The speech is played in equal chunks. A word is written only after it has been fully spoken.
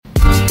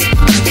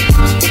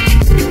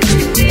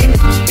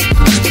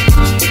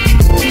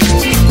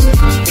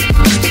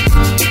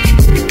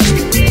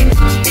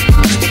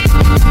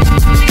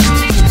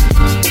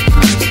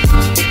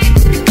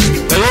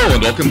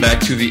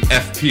to the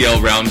FPL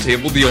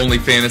Roundtable, the only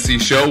fantasy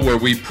show where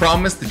we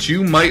promise that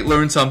you might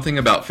learn something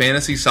about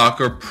fantasy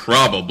soccer,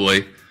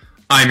 probably.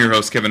 I'm your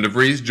host, Kevin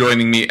DeVries.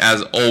 Joining me,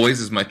 as always,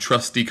 is my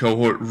trusty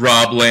cohort,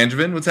 Rob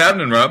Langevin. What's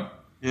happening, Rob?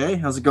 Hey,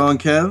 how's it going,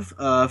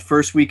 Kev?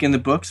 First week in the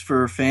books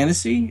for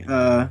fantasy.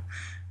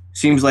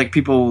 Seems like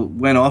people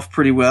went off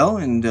pretty well,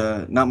 and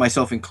not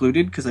myself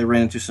included, because I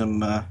ran into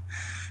some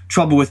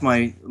trouble with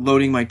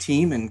loading my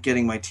team and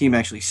getting my team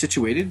actually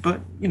situated.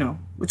 But, you know,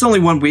 it's only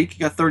 1 week.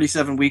 You got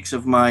 37 weeks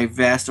of my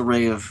vast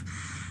array of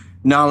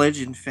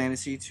knowledge and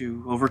fantasy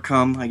to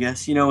overcome, I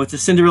guess. You know, it's a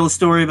Cinderella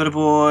story about a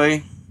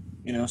boy,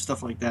 you know,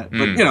 stuff like that.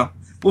 But, you know,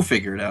 we'll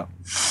figure it out.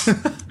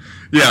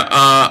 Yeah,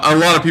 a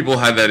lot of people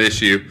had that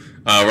issue.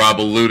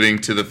 Rob alluding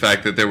to the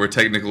fact that there were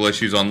technical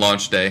issues on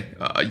launch day,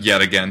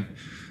 yet again.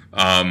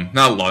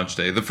 Not launch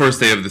day, the first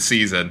day of the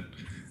season.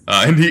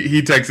 And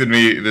he texted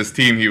me this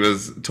team he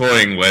was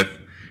toying with.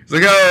 He's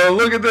like, oh,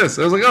 look at this.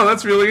 I was like, oh,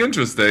 that's really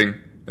interesting.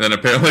 And then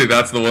apparently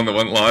that's the one that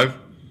went live.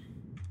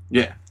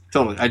 Yeah,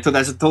 totally.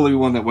 That's totally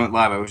one that went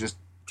live. I was just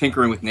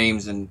tinkering with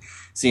names and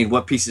seeing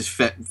what pieces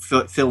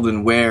filled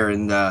in where,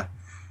 and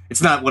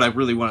it's not what I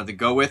really wanted to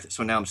go with,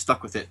 so now I'm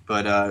stuck with it.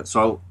 But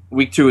so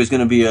week 2 is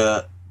going to be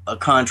a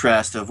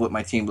contrast of what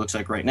my team looks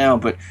like right now,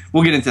 but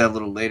we'll get into that a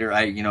little later.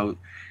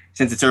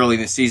 Since it's early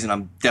in the season,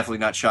 I'm definitely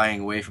not shying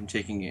away from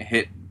taking a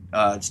hit.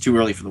 It's too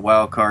early for the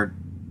wild card,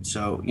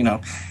 so you know,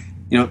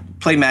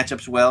 play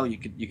matchups well. You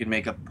could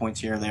make up points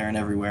here, there, and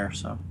everywhere.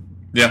 So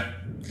yeah,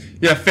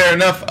 fair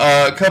enough.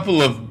 A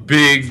couple of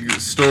big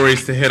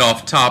stories to hit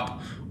off top.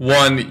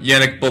 One,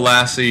 Yannick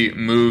Bolasie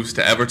moves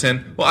to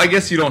Everton. Well, I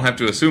guess you don't have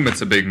to assume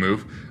it's a big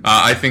move.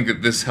 I think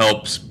that this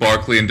helps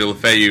Barkley and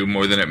Deulofeu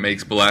more than it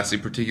makes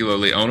Bolasie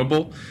particularly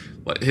ownable.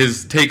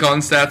 His take-on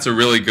stats are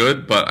really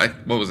good, but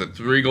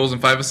 3 goals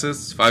and 5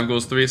 assists? 5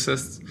 goals, 3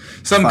 assists?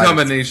 Some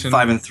combination.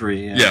 5 and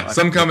 3, yeah. Yeah,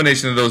 some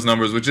combination of those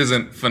numbers, which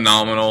isn't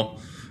phenomenal.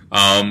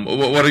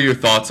 What are your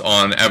thoughts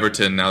on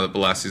Everton now that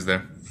Bolasie's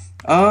there?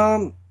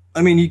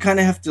 I mean, you kind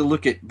of have to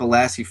look at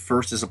Bolasie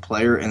first as a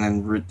player,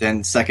 and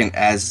then second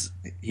as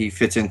he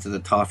fits into the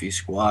Toffee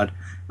squad.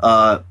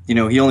 He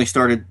only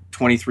started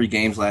 23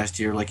 games last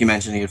year. Like you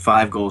mentioned, he had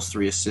 5 goals,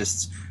 3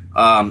 assists.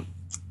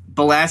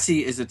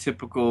 Bolasie is a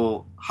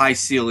typical high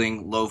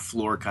ceiling, low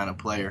floor kind of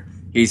player.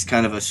 He's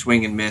kind of a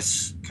swing and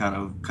miss kind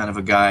of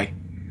a guy.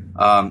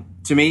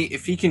 To me,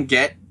 if he can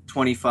get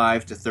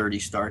 25 to 30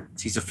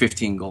 starts, he's a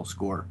 15 goal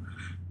scorer.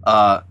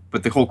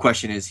 But the whole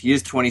question is, he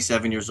is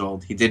 27 years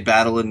old. He did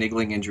battle a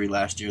niggling injury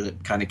last year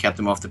that kind of kept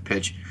him off the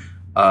pitch.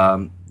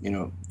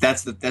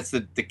 That's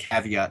the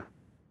caveat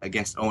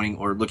against owning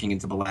or looking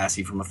into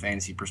Bolasie from a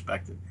fantasy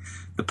perspective.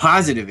 The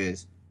positive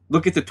is,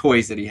 look at the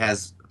toys that he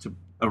has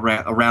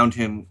around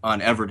him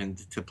on Everton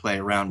to play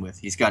around with.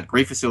 He's got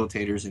great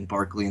facilitators in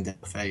Barkley and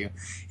Deulofeu.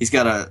 He's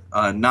got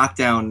a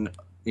knockdown,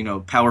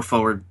 power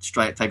forward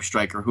type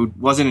striker who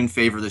wasn't in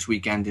favor this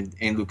weekend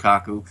in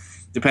Lukaku.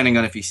 Depending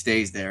on if he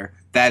stays there,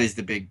 that is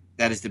the big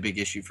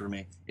issue for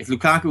me. If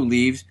Lukaku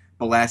leaves,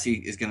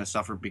 Bolasie is going to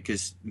suffer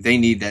because they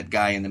need that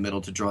guy in the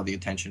middle to draw the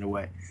attention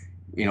away.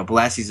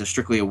 Bolasie's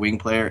strictly a wing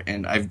player,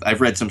 and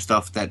I've read some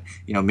stuff that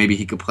maybe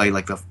he could play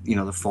like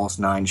the false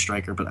 9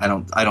 striker, but I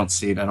don't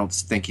see it. I don't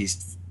think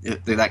he's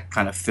that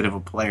kind of fit of a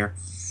player.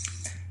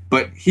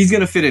 But he's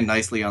going to fit in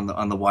nicely on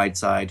the wide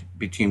side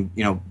between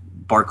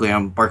Barkley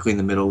in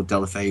the middle,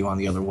 Deulofeu on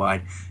the other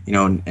wide.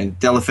 And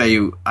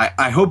Deulofeu,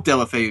 I hope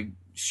Deulofeu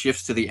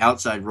shifts to the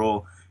outside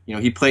role.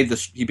 He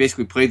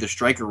basically played the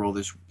striker role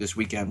this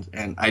weekend,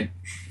 and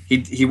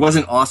he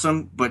wasn't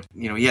awesome, but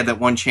he had that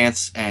one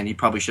chance and he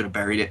probably should have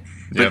buried it.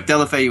 But yep.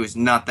 Deulofeu is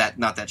not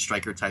that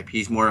striker type.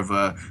 He's more of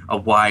a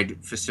wide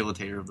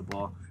facilitator of the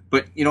ball.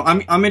 But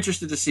I'm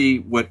interested to see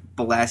what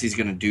Bolasie's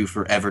going to do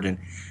for Everton.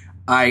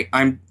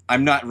 I'm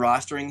not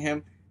rostering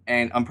him,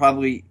 and I'm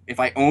probably, if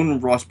I own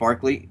Ross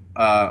Barkley,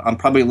 I'm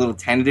probably a little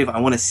tentative. I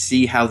want to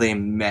see how they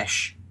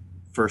mesh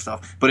first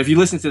off. But if you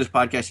listen to this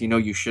podcast,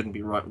 you shouldn't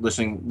be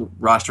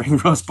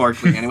rostering Ross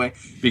Barkley anyway,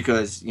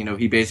 because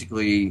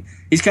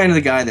he's kind of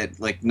the guy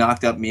that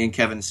knocked up me and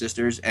Kevin's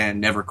sisters and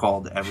never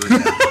called ever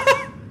again.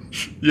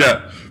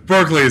 Yeah,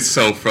 Barkley is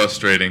so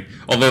frustrating.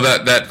 Although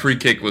that free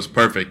kick was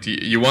perfect.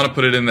 You want to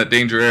put it in that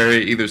danger area,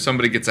 either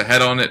somebody gets a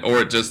head on it or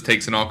it just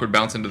takes an awkward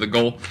bounce into the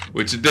goal,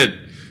 which it did.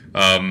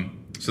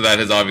 So that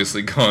has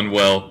obviously gone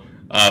well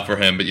for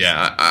him. But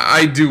yeah,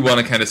 I do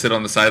want to kind of sit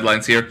on the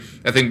sidelines here.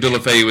 I think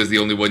Deulofeu is the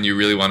only one you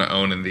really want to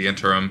own in the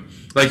interim.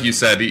 Like you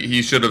said,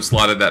 he should have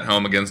slotted that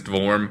home against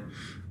Vorm,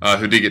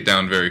 who did get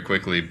down very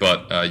quickly,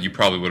 but you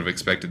probably would have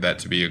expected that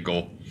to be a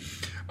goal.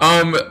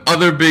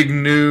 Other big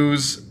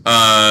news,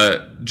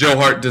 Joe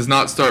Hart does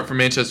not start for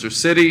Manchester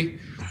City.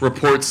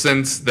 Reports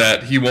since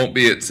that he won't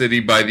be at City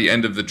by the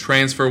end of the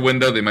transfer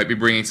window. They might be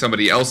bringing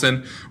somebody else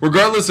in,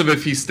 regardless of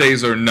if he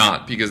stays or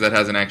not, because that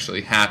hasn't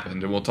actually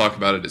happened, and we'll talk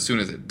about it as soon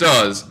as it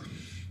does.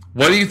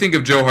 What do you think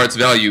of Joe Hart's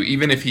value,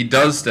 even if he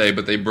does stay,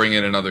 but they bring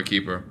in another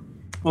keeper?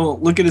 Well,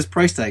 look at his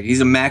price tag.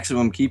 He's a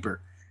maximum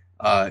keeper.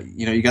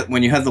 You got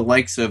when you have the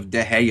likes of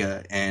De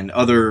Gea and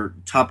other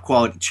top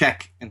quality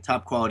Czech and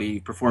top quality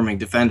performing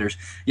defenders.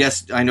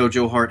 Yes, I know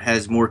Joe Hart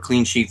has more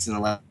clean sheets in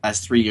the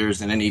last 3 years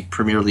than any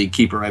Premier League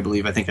keeper, I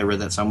believe. I think I read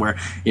that somewhere.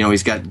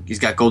 He's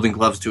got Golden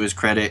Gloves to his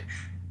credit,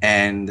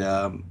 and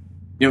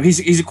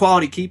he's a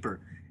quality keeper.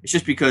 It's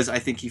just because I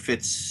think he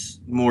fits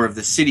more of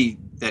the city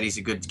that he's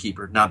a good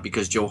keeper, not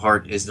because Joe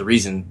Hart is the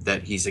reason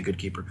that he's a good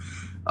keeper.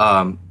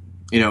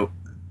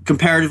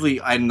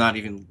 Comparatively, I'm not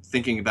even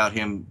thinking about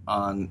him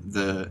on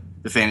the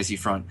fantasy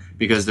front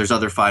because there's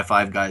other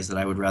 5-5 guys that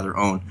I would rather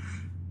own.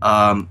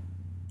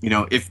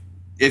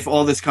 If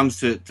all this comes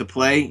to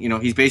play,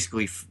 he's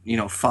basically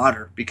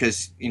fodder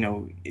because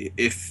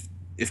if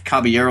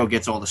Caballero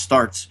gets all the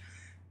starts,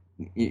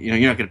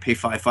 you're not going to pay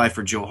 5-5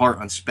 for Joe Hart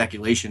on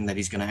speculation that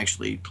he's going to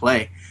actually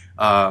play.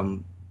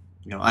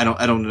 I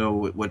don't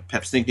know what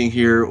Pep's thinking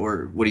here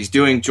or what he's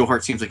doing. Joe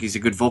Hart seems like he's a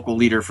good vocal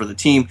leader for the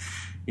team,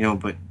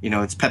 but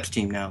it's Pep's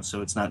team now,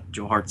 so it's not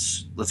Joe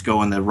Hart's let's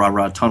go in the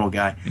rah-rah tunnel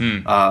guy.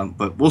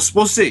 But we'll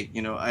see.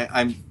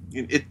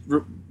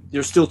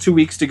 There's still 2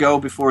 weeks to go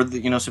before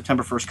the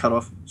September 1st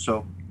cutoff,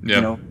 so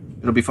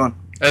it'll be fun.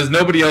 As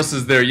nobody else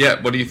is there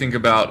yet, what do you think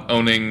about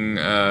owning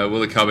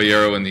Willy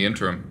Caballero in the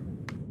interim?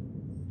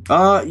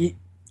 You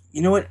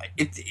know what?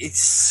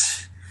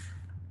 It's.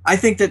 I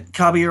think that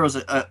Caballero's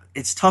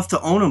it's tough to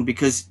own him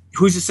because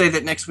who's to say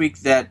that next week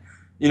that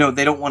they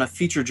don't want to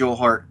feature Joe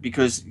Hart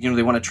because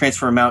they want to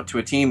transfer him out to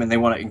a team and they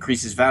want to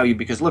increase his value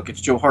because look, it's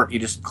Joe Hart. He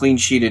just clean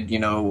sheeted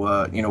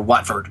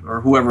Watford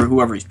or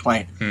whoever he's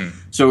playing.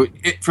 So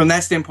from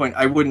that standpoint,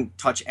 I wouldn't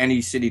touch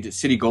any city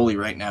goalie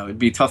right now. It'd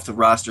be tough to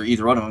roster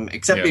either one of them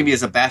except maybe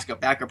as a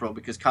backup role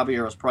because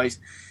Caballero's price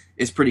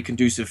is pretty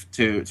conducive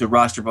to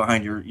roster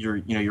behind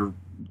your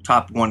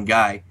top one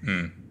guy.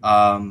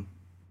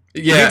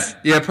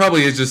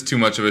 Probably is just too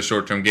much of a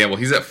short-term gamble.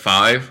 He's at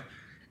 5,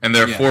 and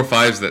there are 4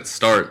 5s that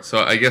start, so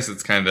I guess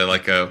it's kind of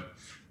like a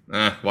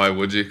why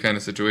would you kind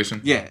of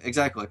situation. Yeah,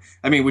 exactly.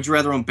 I mean, would you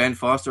rather own Ben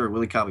Foster or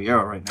Willy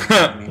Caballero right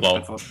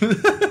now?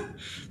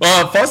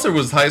 Foster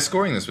was highest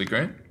scoring this week,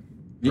 right?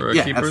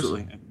 Yeah,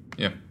 absolutely.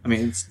 Yeah. I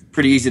mean, it's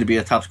pretty easy to be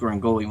a top-scoring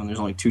goalie when there's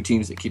only 2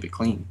 teams that keep it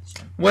clean.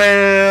 So.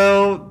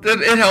 Well,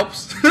 it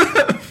helps,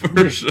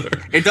 for sure.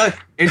 It does.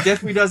 It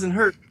definitely doesn't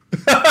hurt.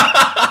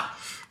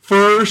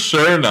 For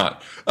sure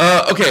not.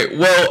 Okay,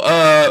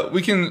 well,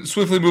 we can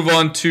swiftly move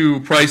on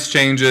to price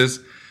changes.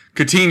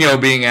 Coutinho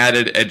being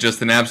added at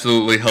just an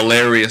absolutely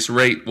hilarious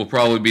rate will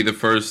probably be the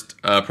first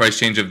price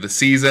change of the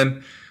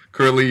season.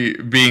 Currently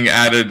being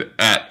added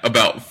at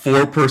about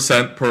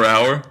 4% per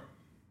hour,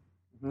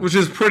 which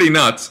is pretty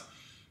nuts.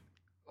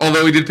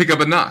 Although he did pick up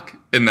a knock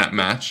in that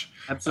match.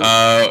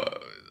 Absolutely.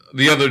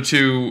 The other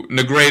two,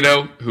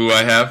 Negredo, who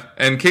I have,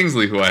 and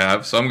Kingsley, who I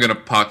have. So I'm going to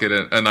pocket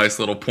a nice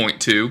little 0.2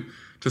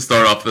 to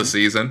start off the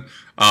season.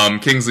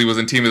 Kingsley was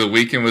in Team of the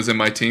Week and was in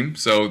my team,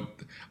 so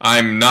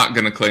I'm not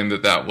going to claim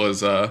that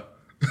was a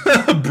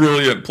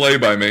brilliant play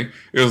by me.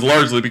 It was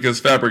largely because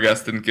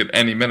Fabregas didn't get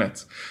any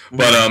minutes.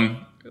 But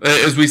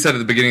as we said at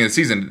the beginning of the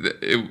season,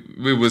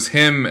 it was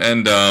him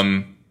and, now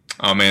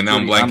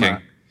I'm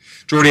blanking.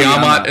 Jordi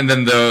Amat, and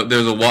then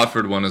there's a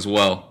Watford one as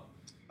well.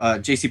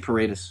 JC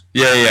Paredes.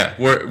 Yeah.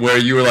 Where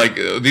you were like,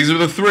 these are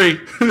the 3.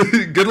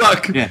 Good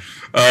luck. Yeah.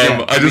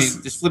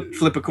 Just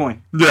flip a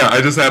coin. Yeah,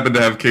 I just happened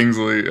to have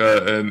Kingsley,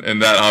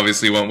 and that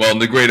obviously went well.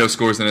 Negredo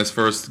scores in his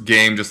first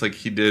game, just like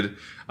he did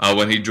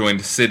when he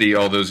joined City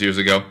all those years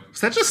ago. Was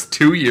that just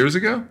 2 years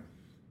ago?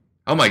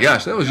 Oh my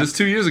gosh, that was just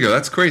 2 years ago.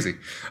 That's crazy.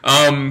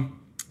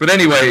 But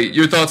anyway,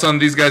 your thoughts on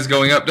these guys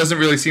going up? Doesn't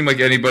really seem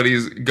like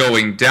anybody's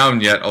going down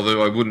yet,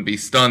 although I wouldn't be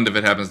stunned if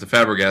it happens to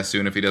Fabregas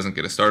soon if he doesn't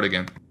get a start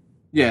again.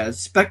 Yeah,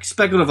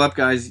 speculative up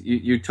guys,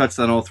 you touched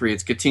on all 3.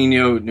 It's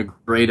Coutinho,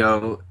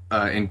 Negredo,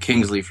 and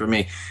Kingsley for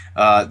me.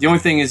 The only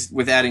thing is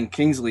with adding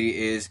Kingsley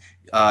is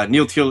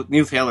Neil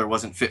Taylor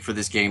wasn't fit for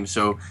this game,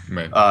 so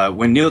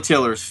when Neil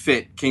Taylor is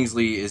fit,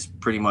 Kingsley is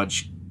pretty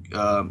much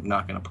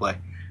not going to play.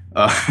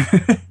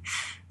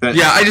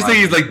 I just think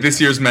he's like this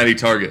year's Matty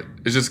Target.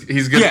 It's just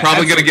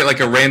probably going to get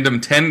like a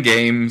random 10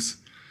 games,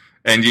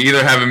 and you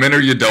either have him in or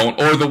you don't,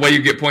 or the way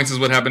you get points is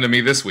what happened to me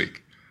this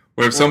week.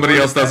 Where if somebody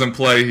else doesn't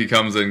play, he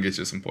comes in and gets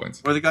you some points.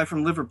 Or the guy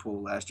from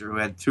Liverpool last year who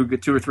had 2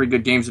 or 3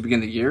 good games at the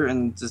beginning of the year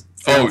and just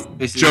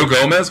Joe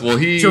Gomez. Well,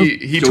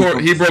 he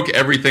broke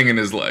everything in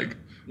his leg,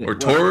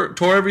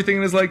 tore everything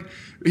in his leg.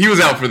 He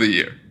was out for the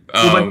year.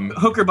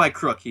 Hook or by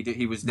crook,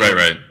 he was there.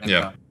 Right.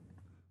 Yeah.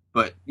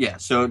 But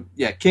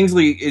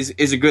Kingsley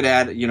is a good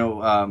ad.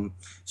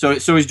 So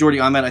is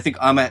Jordi Amat. I think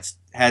Amat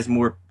has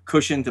more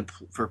cushion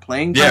for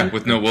playing time. Yeah,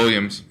 with no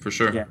Williams for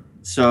sure. Yeah.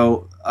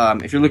 So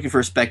if you're looking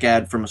for a spec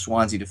ad from a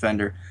Swansea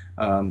defender,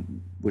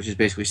 which is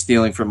basically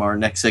stealing from our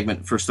next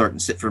segment for start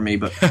and sit for me,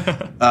 but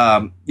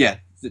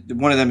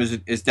one of them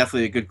is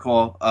definitely a good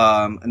call.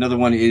 Another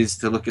one is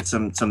to look at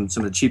some of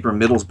the cheaper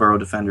Middlesbrough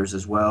defenders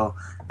as well.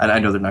 And I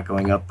know they're not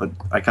going up, but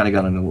I kind of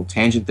got on a little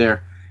tangent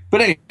there.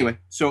 But anyway,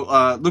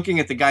 so looking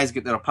at the guys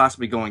that are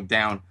possibly going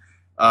down,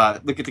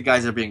 look at the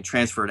guys that are being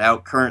transferred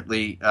out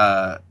currently.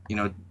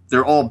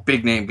 they're all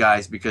big name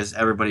guys because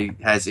everybody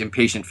has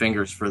impatient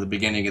fingers for the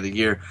beginning of the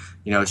year.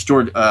 It's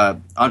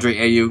Andre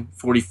Ayew,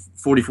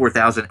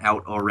 44,000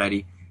 out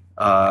already,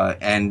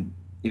 and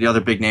the other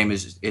big name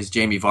is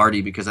Jamie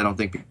Vardy because I don't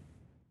think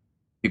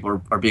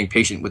people are being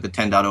patient with the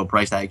 10.0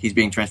 price tag. He's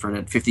being transferred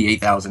at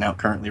 58,000 out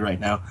currently right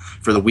now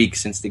for the week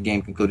since the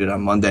game concluded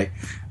on Monday.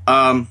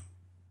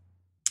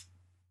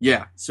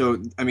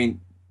 So I mean,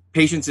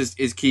 patience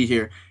is key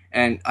here,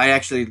 and I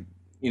actually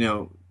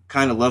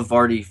kind of love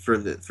Vardy for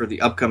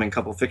the upcoming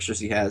couple fixtures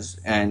he has,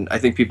 and I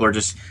think people are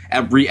just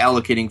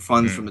reallocating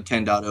funds from the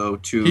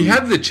 10.0 to. He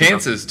had the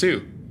chances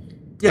too.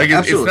 Yeah,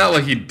 absolutely. It's not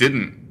like he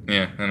didn't.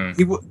 Yeah, I don't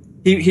know.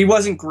 He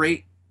wasn't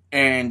great,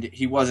 and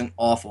he wasn't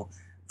awful.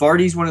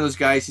 Vardy's one of those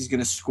guys. He's going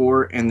to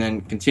score and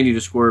then continue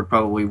to score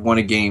probably one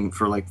a game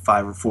for like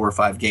 4 or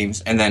 5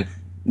 games, and then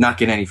not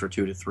get any for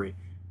 2 to 3.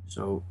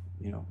 So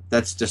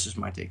that's just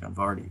my take on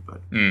Vardy,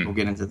 but we'll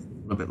get into it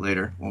a little bit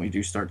later when we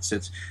do start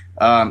sits.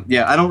 I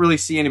don't really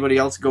see anybody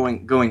else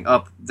going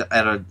up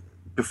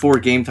before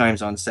game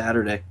times on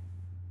Saturday.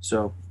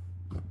 So,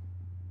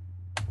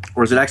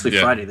 or is it actually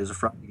Friday? There's a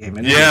Friday game.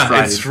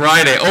 It's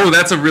Friday. Oh,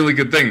 that's a really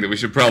good thing that we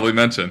should probably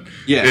mention.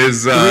 Yeah,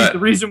 the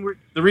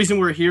reason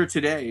we're here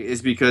today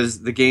is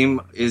because the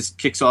game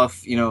kicks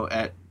off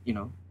at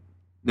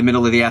the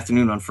middle of the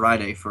afternoon on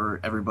Friday for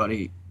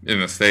everybody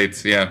in the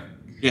States. Yeah.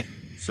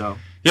 So.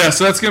 Yeah,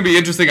 so that's going to be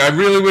interesting. I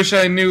really wish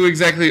I knew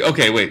exactly.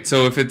 Okay, wait.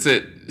 So if it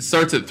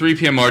starts at 3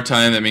 p.m. our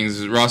time, that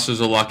means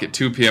rosters will lock at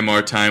 2 p.m.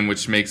 our time,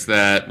 which makes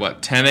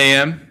that, 10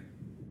 a.m.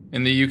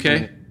 in the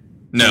UK?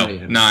 No,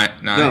 9.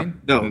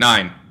 No.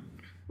 9.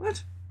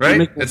 What?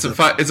 Right? It's a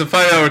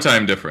 5-hour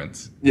time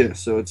difference. Yeah,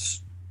 so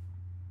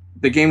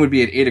the game would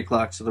be at 8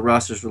 o'clock, so the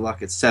rosters will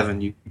lock at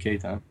 7 UK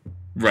time.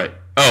 Right.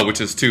 Oh, which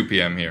is 2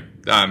 p.m. here.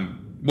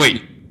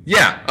 Wait.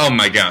 Yeah. Oh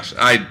my gosh.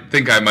 I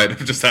think I might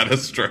have just had a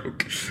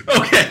stroke.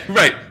 Okay.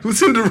 Right.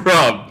 Listen to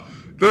Rob.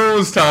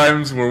 Those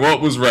times were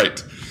what was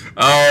right.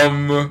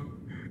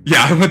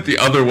 Yeah, I went the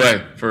other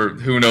way for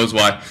who knows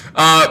why.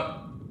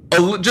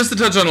 Just to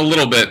touch on a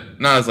little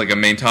bit, not as like a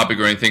main topic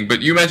or anything,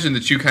 but you mentioned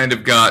that you kind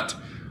of got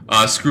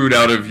screwed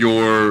out of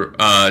your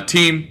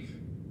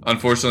team,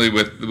 unfortunately,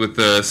 with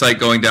the site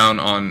going down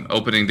on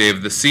opening day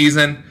of the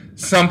season.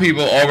 Some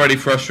people already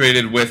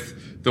frustrated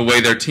with the way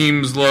their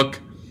teams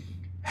look.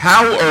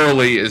 How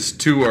early is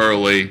too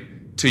early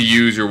to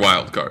use your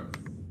wild card?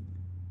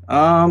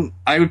 I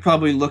would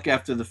probably look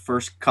after the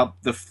first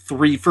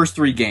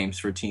 3 games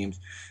for teams.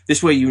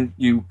 This way,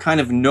 you kind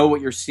of know what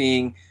you're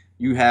seeing.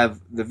 You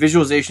have the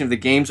visualization of the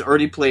games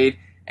already played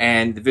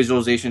and the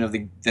visualization of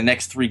the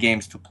next 3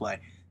 games to play.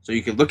 So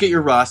you can look at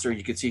your roster.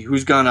 You can see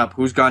who's gone up,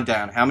 who's gone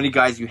down, how many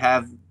guys you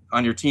have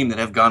on your team that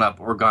have gone up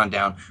or gone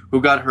down,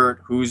 who got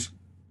hurt, who's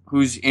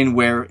in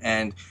where,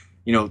 and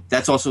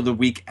that's also the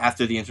week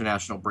after the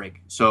international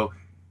break. So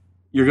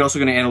you're also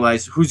going to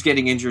analyze who's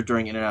getting injured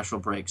during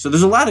international break. So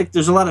there's a lot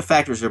of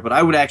factors there, but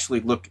I would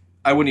actually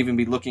I wouldn't even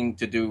be looking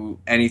to do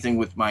anything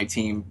with my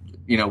team,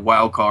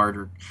 wild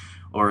card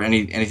or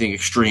anything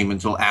extreme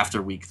until after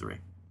week 3.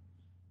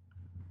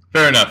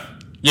 Fair enough.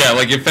 Yeah,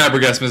 like if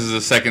Fabregas misses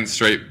a second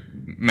straight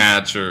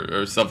match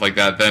or stuff like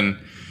that, then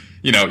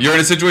you're in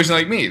a situation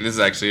like me. This is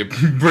actually a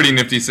pretty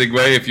nifty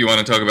segue if you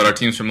want to talk about our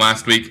teams from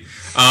last week.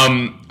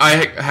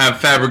 I have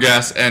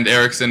Fabregas and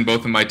Eriksen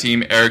both in my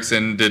team.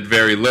 Eriksen did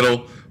very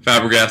little.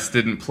 Fabregas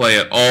didn't play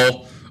at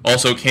all.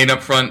 Also, Kane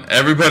up front.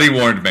 Everybody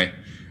warned me.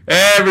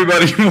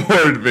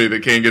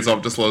 That Kane gets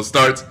off to slow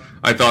starts.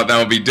 I thought that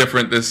would be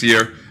different this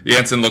year.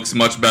 Janssen looks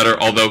much better,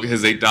 although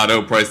his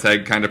 8.0 price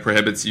tag kind of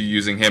prohibits you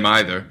using him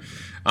either.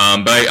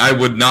 But I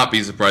would not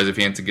be surprised if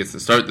Janssen gets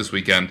the start this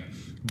weekend.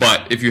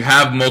 But if you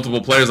have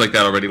multiple players like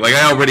that already, like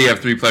I already have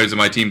 3 players in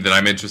my team that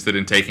I'm interested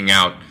in taking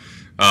out,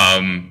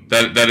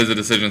 that is a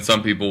decision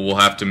some people will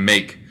have to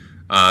make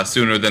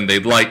sooner than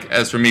they'd like.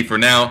 As for me, for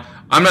now,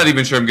 I'm not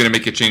even sure I'm going to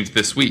make a change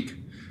this week.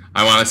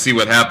 I want to see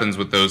what happens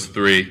with those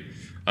 3,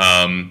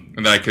 and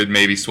then I could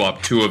maybe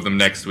swap 2 of them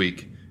next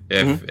week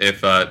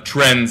if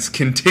trends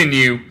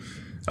continue.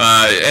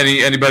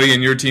 Anybody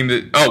in your team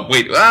that? Oh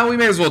wait, we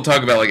may as well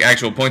talk about like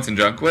actual points and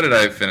junk. What did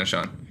I finish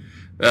on?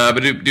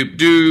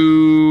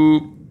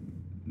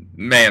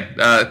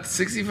 Man,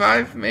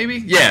 65 maybe?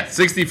 Yeah,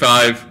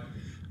 65.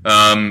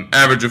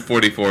 Average of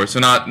 44. So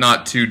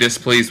not too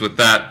displeased with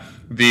that.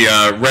 The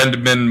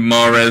Redmond,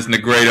 Mahrez,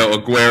 Negredo,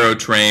 Aguero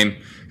train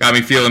got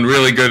me feeling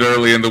really good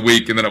early in the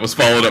week, and then it was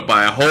followed up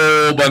by a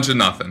whole bunch of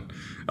nothing.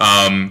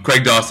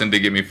 Craig Dawson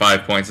did give me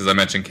 5 points. As I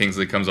mentioned,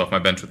 Kingsley comes off my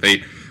bench with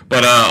 8.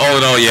 But all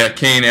in all, yeah,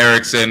 Kane,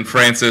 Eriksen,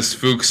 Francis,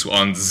 Fuchs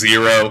on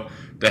 0,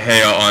 De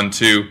Gea on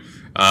 2.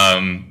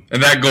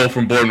 And that goal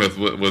from Bournemouth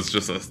was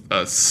just a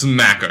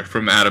smacker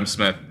from Adam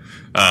Smith,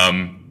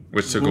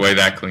 which took away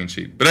that clean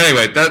sheet. But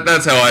anyway,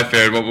 that's how I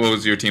fared. What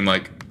was your team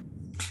like?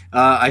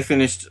 I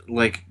finished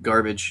like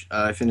garbage.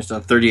 I finished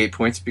on 38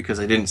 points because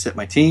I didn't set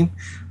my team.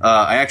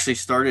 I actually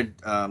started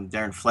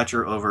Darren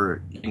Fletcher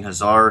over Eden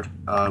Hazard,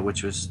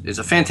 which is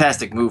a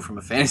fantastic move from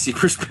a fantasy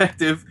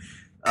perspective.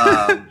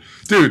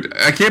 Dude,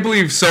 I can't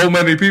believe so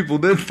many people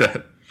did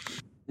that.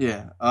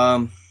 Yeah.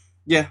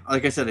 Yeah,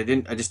 like I said,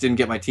 I just didn't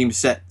get my team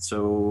set,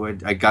 so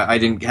I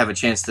didn't have a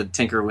chance to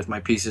tinker with my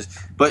pieces.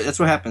 But that's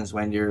what happens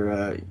when you're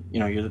out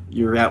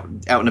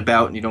and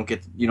about and you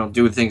don't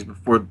do things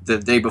before the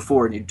day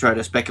before, and you try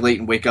to speculate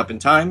and wake up in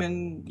time,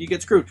 and you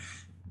get screwed.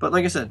 But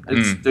like I said,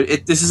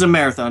 this is a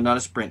marathon, not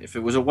a sprint. If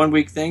it was a 1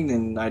 week thing,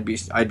 then I'd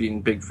be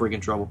in big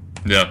freaking trouble.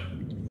 Yeah.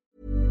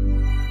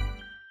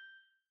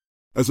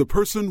 As a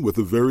person with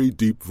a very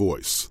deep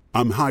voice,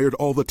 I'm hired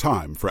all the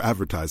time for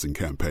advertising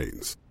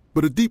campaigns.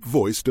 But a deep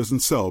voice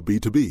doesn't sell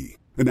B2B,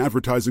 and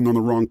advertising on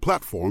the wrong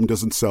platform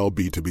doesn't sell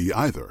B2B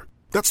either.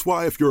 That's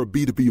why if you're a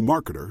B2B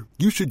marketer,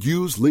 you should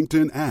use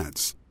LinkedIn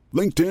ads.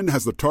 LinkedIn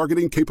has the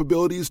targeting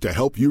capabilities to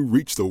help you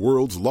reach the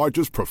world's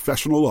largest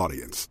professional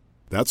audience.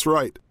 That's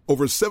right,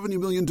 over 70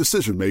 million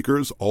decision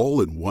makers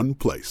all in one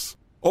place.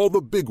 All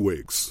the big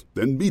wigs,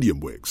 then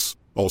medium wigs,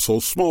 also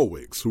small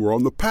wigs who are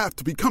on the path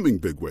to becoming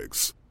big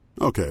wigs.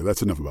 Okay,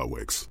 that's enough about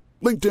wigs.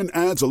 LinkedIn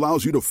ads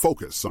allows you to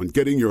focus on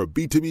getting your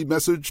B2B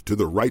message to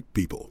the right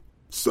people.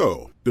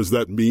 So, does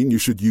that mean you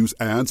should use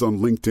ads on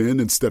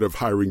LinkedIn instead of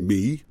hiring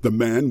me, the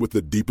man with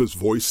the deepest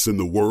voice in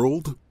the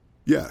world?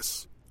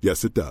 Yes.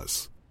 Yes, it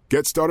does.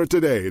 Get started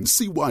today and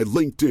see why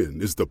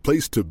LinkedIn is the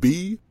place to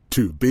be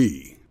to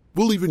be.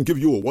 We'll even give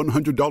you a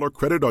 $100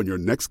 credit on your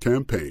next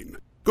campaign.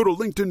 Go to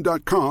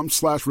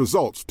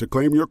linkedin.com/results to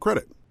claim your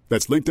credit.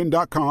 That's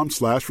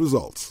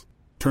linkedin.com/results.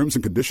 Terms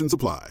and conditions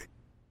apply.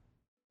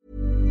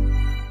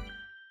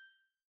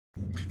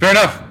 Fair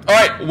enough. All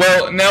right.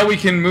 Well, now we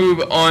can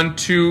move on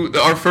to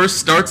our first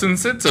starts and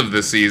sits of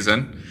the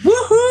season.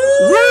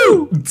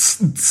 Woohoo!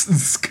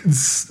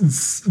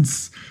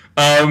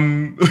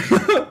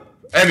 Woo!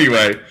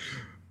 Anyway,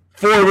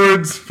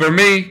 forwards for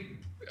me.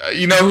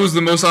 You know who's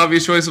the most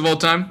obvious choice of all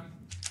time?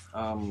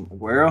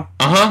 Aguero.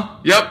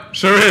 Yep.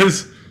 Sure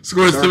is.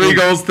 Scores 3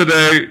 goals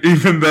today,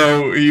 even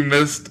though he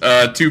missed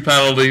 2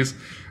 penalties.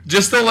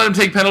 Just don't let him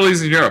take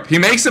penalties in Europe. He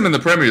makes them in the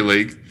Premier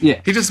League.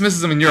 Yeah. He just misses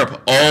them in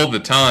Europe all the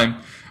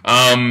time.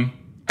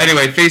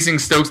 Anyway, facing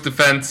Stoke's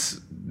defense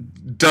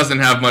doesn't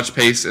have much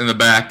pace in the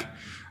back.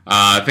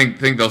 I think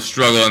they'll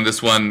struggle in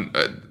this one.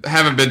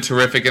 Haven't been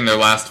terrific in their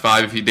last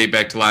 5 if you date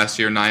back to last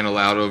year. 9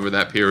 allowed over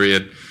that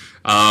period.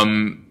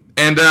 Am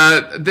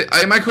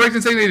I correct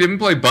in saying they didn't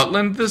play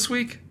Butland this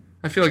week?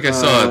 I feel like I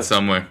saw it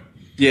somewhere.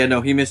 Yeah,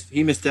 no, he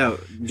missed out.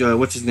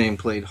 What's his name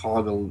played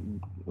Hogland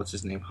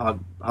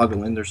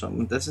or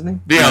something. That's his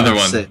name? The other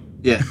one.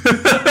 Yeah.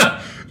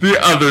 The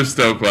other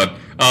Stoke one.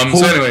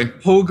 So anyway.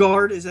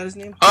 Hogard, is that his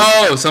name?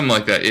 Oh, something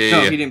like that. Yeah,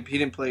 no, yeah. he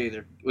didn't play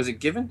either. Was it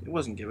Given? It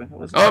wasn't Given.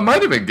 It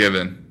might have been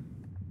Given.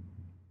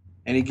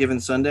 Any given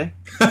Sunday?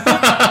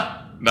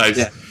 Nice.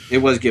 Yeah, it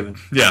was Given.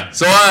 Yeah,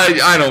 so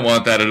I don't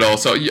want that at all.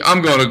 So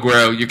I'm going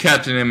Aguero. You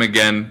captain him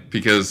again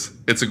because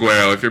it's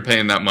Aguero. If you're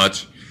paying that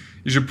much,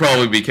 you should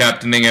probably be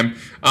captaining him.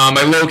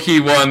 My low-key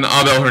one,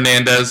 Abel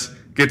Hernandez,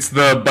 gets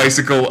the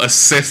bicycle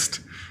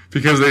assist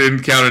because they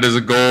didn't count it as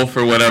a goal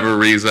for whatever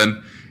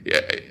reason.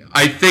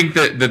 I think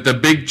that the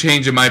big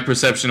change in my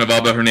perception of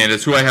Abel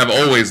Hernandez, who I have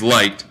always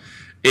liked,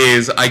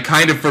 is I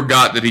kind of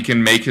forgot that he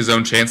can make his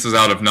own chances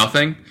out of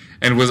nothing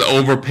and was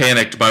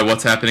over-panicked by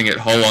what's happening at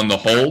Hull on the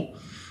whole.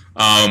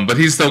 But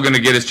he's still going to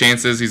get his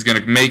chances. He's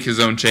going to make his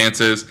own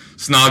chances.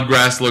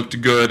 Snodgrass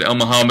looked good. El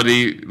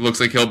Mohammadi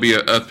looks like he'll be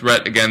a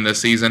threat again this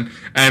season.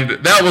 And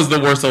that was the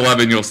worst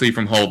 11 you'll see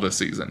from Hull this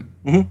season.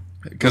 Mm-hmm.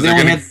 Because they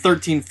only had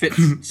 13 fit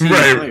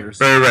players.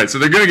 Right. So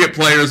they're going to get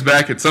players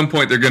back. At some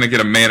point, they're going to get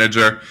a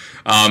manager.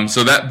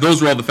 So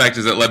those were all the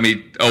factors that led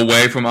me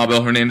away from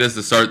Abel Hernandez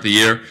to start the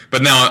year.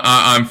 But now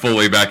I'm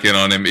fully back in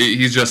on him.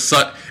 He's just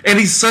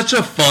he's such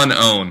a fun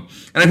own.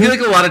 And I feel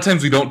like a lot of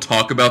times we don't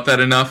talk about that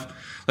enough.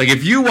 Like,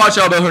 if you watch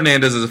Abel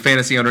Hernandez as a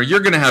fantasy owner, you're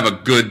going to have a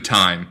good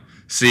time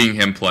seeing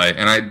him play.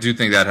 And I do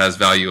think that has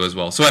value as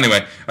well. So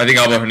anyway, I think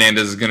Abel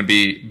Hernandez is going to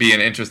be an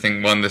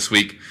interesting one this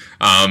week.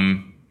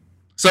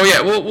 So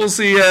yeah, we'll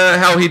see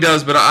how he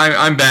does, but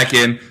I'm back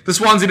in. The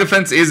Swansea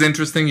defense is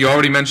interesting. You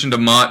already mentioned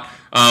Amat.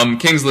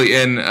 Kingsley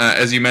in,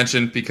 as you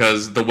mentioned,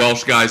 because the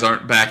Welsh guys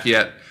aren't back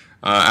yet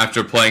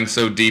after playing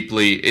so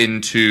deeply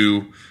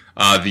into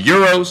the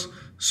Euros.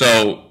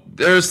 So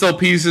there are still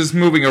pieces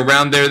moving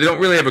around there. They don't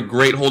really have a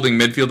great holding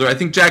midfielder. I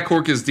think Jack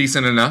Cork is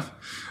decent enough.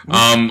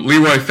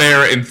 Leroy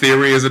Fair, in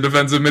theory, is a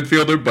defensive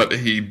midfielder, but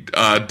he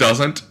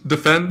doesn't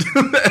defend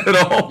at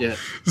all. Yeah.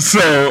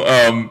 So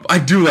I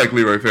do like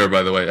Leroy Fair,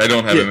 by the way. I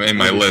don't have him in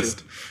my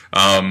list.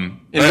 And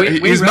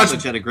Wayne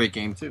Routledge had a great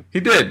game, too. He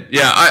did.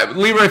 Yeah,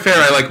 Leroy Fair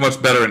I like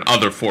much better in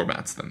other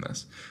formats than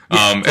this.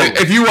 Totally.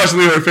 If you watch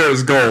Leroy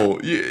Fair's goal,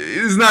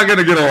 he's not going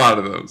to get a lot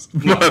of those.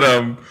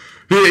 No.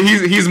 But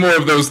he's more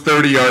of those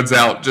 30 yards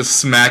out, just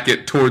smack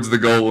it towards the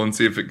goal and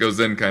see if it goes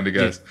in kind of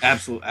guys. Yeah,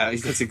 absolutely.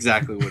 That's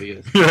exactly what he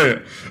is.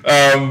 Yeah.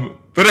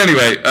 But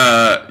anyway,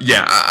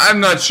 I'm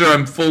not sure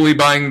I'm fully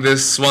buying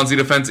this Swansea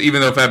defense, even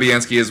though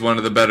Fabianski is one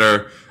of the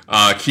better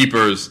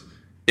keepers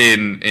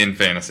in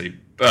fantasy,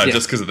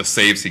 just because of the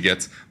saves he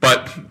gets.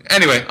 But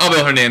anyway,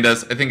 Abel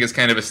Hernandez, I think, is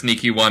kind of a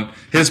sneaky one.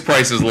 His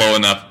price is low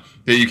enough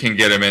that you can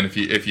get him in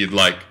if you'd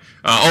like.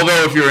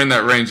 Although if you're in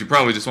that range, you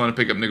probably just want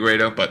to pick up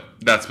Negredo, but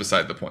that's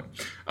beside the point.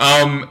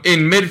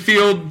 In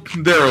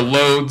midfield, there are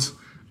loads.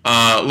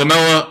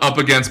 Lamela up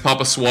against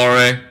Papa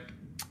Suarez.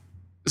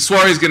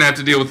 Suarez is going to have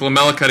to deal with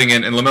Lamela cutting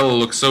in, and Lamela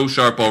looks so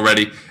sharp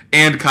already,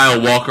 and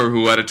Kyle Walker,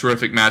 who had a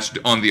terrific match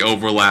on the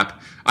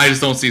overlap. I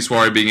just don't see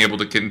Suarez being able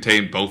to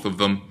contain both of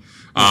them.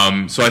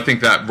 So I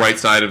think that right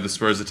side of the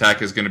Spurs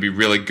attack is going to be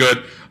really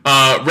good.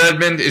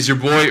 Redmond is your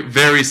boy.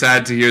 Very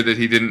sad to hear that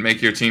he didn't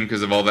make your team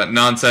because of all that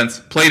nonsense.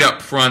 Played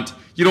up front.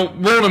 You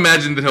won't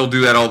imagine that he'll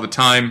do that all the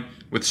time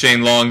with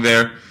Shane Long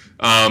there.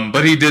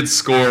 But he did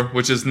score,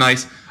 which is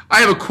nice. I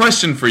have a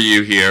question for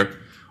you here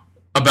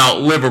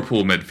about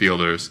Liverpool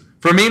midfielders.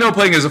 Firmino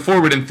playing as a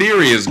forward in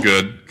theory is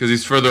good because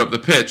he's further up the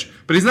pitch,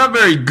 but he's not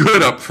very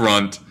good up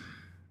front.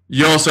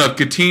 You also have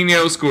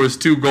Coutinho, scores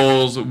 2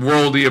 goals,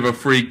 worldy of a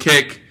free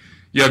kick.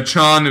 You have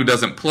Chan, who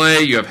doesn't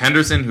play. You have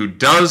Henderson, who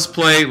does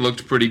play,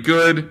 looked pretty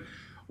good.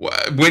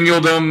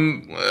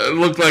 Wijnaldum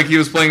looked like he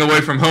was playing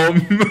away from home,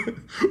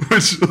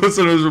 which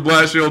listeners of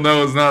Blast Shield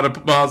know is not a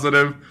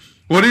positive.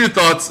 What are your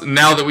thoughts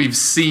now that we've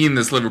seen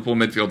this Liverpool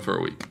midfield for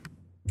a week?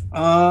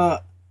 I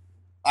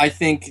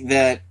think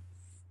that,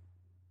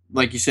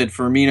 like you said,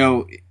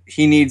 Firmino,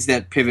 he needs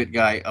that pivot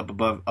guy up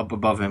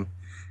above him.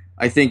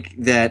 I think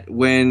that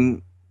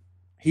when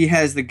he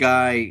has the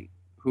guy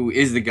who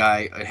is the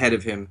guy ahead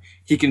of him,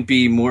 he can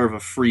be more of a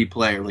free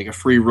player, like a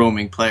free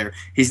roaming player.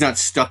 He's not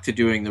stuck to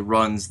doing the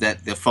runs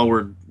that the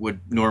forward would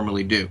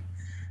normally do.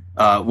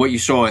 What you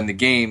saw in the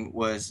game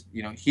was,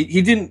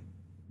 he didn't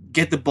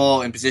get the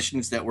ball in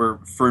positions that were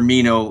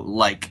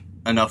Firmino-like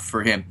enough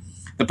for him.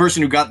 The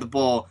person who got the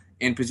ball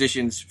in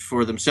positions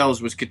for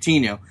themselves was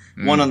Coutinho.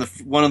 One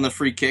on the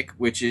free kick,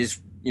 which is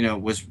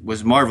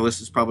was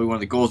marvelous. It's probably one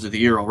of the goals of the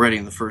year already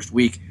in the first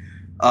week.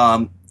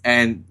 And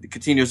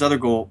Coutinho's other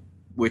goal,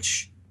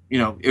 which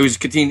it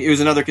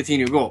was another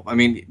Coutinho goal. I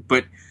mean,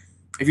 but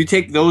if you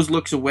take those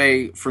looks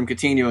away from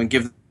Coutinho and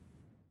give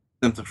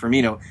them to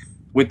Firmino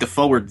with the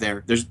forward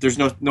there, there's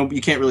no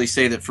you can't really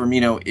say that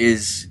Firmino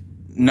is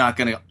not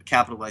going to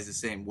capitalize the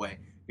same way,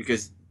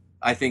 because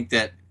I think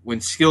that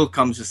when skill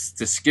comes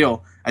to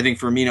skill, I think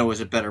Firmino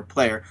is a better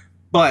player,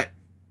 but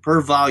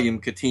per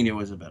volume,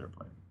 Coutinho is a better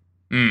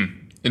player.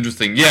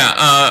 Interesting.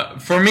 Yeah,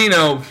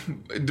 Firmino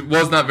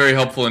was not very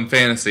helpful in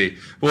fantasy,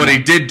 but what he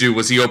did do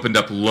was he opened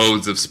up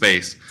loads of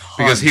space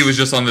because he was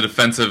just on the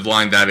defensive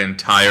line that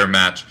entire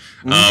match.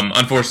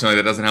 Unfortunately,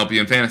 that doesn't help you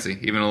in fantasy,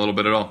 even a little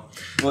bit at all.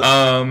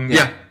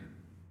 Yeah.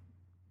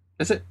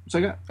 That's it. That's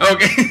all I got.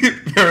 Okay,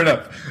 fair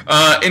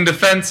enough. In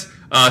defense,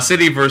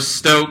 City versus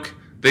Stoke.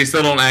 They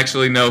still don't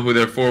actually know who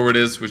their forward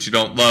is, which you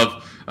don't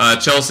love.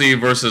 Chelsea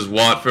versus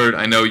Watford.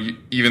 I know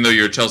even though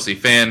you're a Chelsea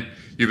fan,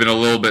 you've been a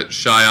little bit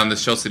shy on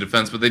this Chelsea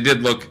defense, but they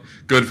did look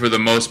good for the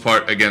most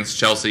part against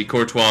Chelsea.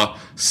 Courtois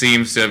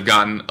seems to have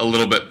gotten a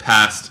little bit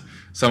past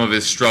some of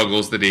his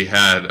struggles that he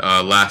had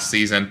last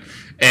season.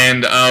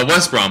 And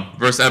West Brom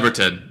versus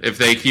Everton. If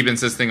they keep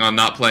insisting on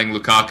not playing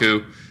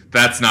Lukaku,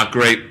 that's not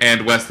great.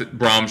 And West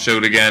Brom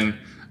showed again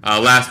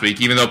last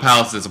week, even though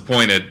Palace is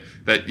disappointed,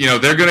 that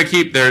they're going to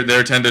keep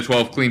their 10 to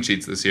 12 clean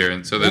sheets this year,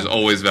 and so there's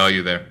always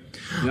value there.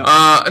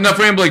 Yep. Enough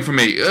rambling for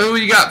me. Who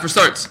you got for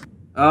starts?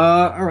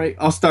 All right,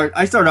 I'll start.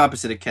 I start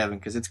opposite of Kevin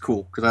because it's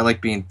cool, because I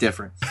like being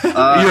different. You're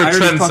a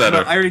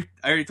trendsetter. I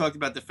already talked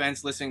about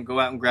defense. Listen, go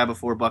out and grab a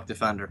 $4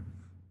 defender.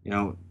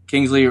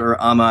 Kingsley or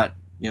Amat.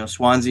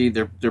 Swansea.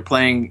 They're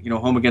playing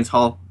home against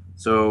Hull,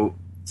 so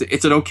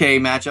it's an okay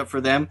matchup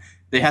for them.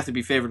 They have to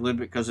be favored a little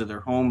bit because of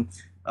their home.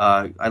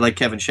 I like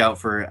Kevin Shout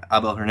for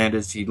Abel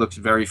Hernandez. He looks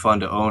very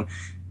fun to own.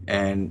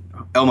 And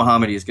El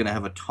Mohammadi is going to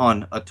have a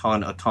ton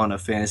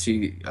of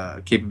fantasy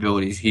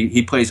capabilities.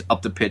 He plays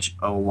up the pitch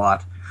a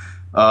lot.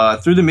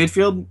 Through the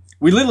midfield,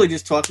 we literally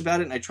just talked about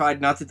it, and I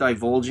tried not to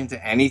divulge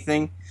into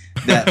anything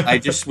that I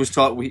just was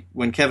taught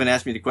when Kevin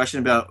asked me the question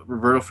about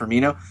Roberto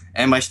Firmino.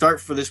 And my start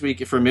for this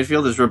week for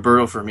midfield is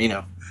Roberto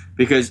Firmino,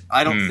 because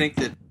I don't think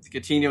that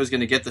Coutinho is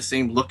going to get the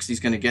same looks he's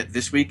going to get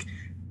this week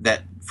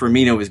that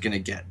Firmino is going to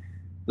get.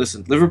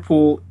 Listen,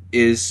 Liverpool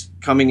is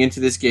coming into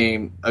this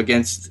game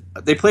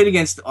they played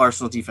against the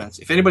Arsenal defense.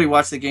 If anybody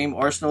watched the game,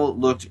 Arsenal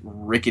looked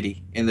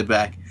rickety in the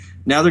back.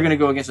 Now they're going to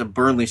go against a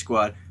Burnley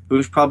squad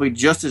who's probably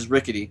just as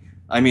rickety.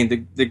 I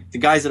mean, the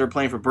guys that are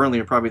playing for Burnley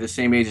are probably the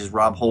same age as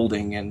Rob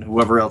Holding and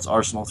whoever else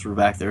Arsenal threw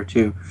back there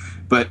too.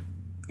 But,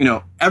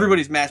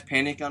 everybody's mass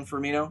panic on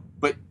Firmino,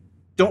 but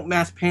don't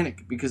mass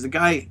panic, because the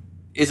guy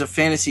is a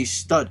fantasy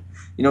stud.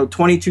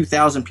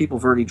 22,000 people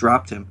have already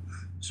dropped him.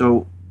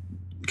 So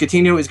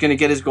Coutinho is going to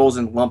get his goals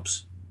in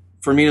lumps.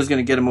 Firmino's going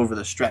to get him over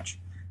the stretch.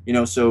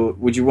 So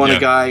would you want a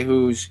guy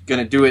who's going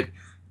to do it,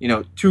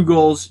 2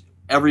 goals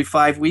every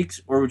 5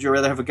 weeks, or would you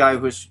rather have a guy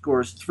who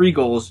scores 3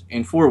 goals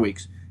in 4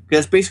 weeks?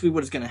 Because that's basically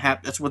what is going to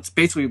happen. That's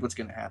basically what's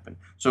going to happen.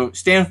 So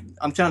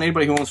I'm telling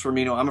anybody who owns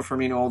Firmino, I'm a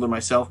Firmino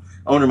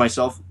owner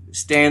myself.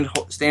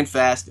 Stand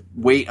fast,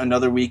 wait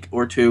another week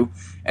or two,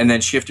 and then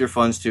shift your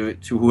funds to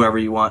whoever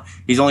you want.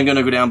 He's only going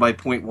to go down by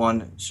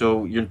 0.1,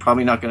 so you're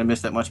probably not going to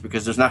miss that much,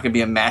 because there's not going to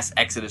be a mass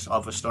exodus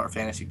of a star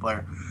fantasy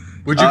player.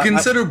 Would you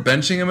consider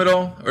benching him at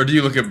all, or do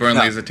you look at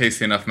Burnley as a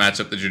tasty enough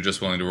matchup that you're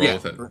just willing to roll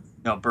with it?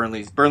 No,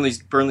 Burnley's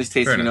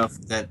tasty enough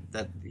that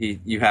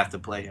you have to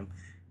play him.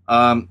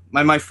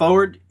 My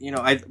forward,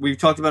 we've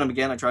talked about him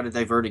again. I tried to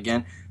divert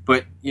again,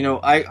 but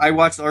I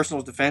watched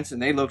Arsenal's defense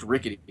and they looked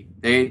rickety.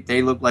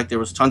 They looked like there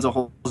was tons of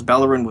holes.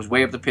 Bellerin was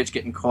way up the pitch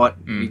getting caught.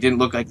 He didn't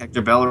look like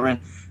Hector Bellerin.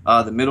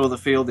 The middle of the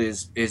field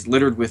is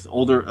littered with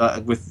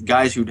with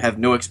guys who have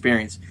no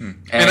experience.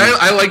 And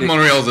I like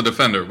Monreal as a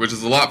defender, which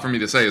is a lot for me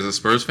to say as a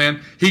Spurs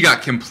fan. He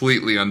got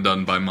completely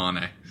undone by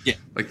Mane. Yeah,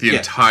 like the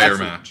entire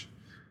match.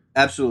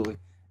 Absolutely.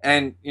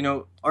 And,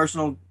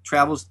 Arsenal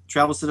travels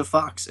to the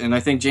Fox, and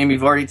I think Jamie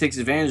Vardy takes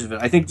advantage of it.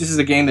 I think this is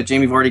a game that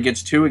Jamie Vardy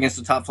gets to against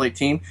a top-flight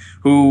team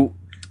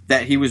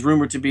that he was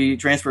rumored to be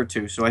transferred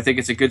to. So I think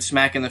it's a good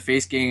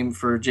smack-in-the-face game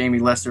for Jamie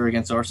Leicester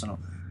against Arsenal.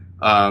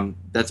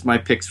 That's my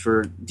picks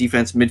for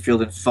defense,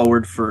 midfield, and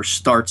forward for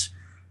starts.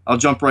 I'll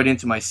jump right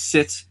into my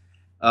sits.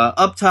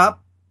 Up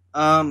top,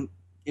 I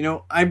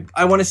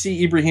want to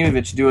see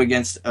Ibrahimovic do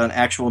against an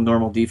actual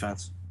normal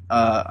defense.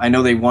 I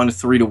know they won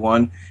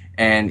 3-1,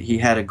 and he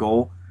had a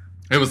goal.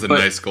 It was a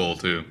nice goal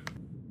too.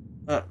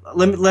 I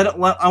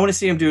want to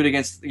see him do it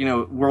against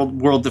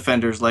world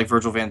defenders like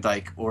Virgil van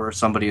Dijk or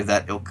somebody of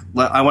that ilk.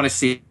 I want to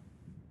see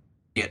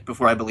it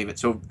before I believe it.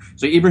 So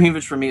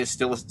Ibrahimovic for me is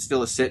still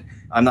a sit.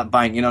 I'm not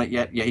buying in on it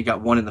yet. Yeah, he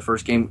got one in the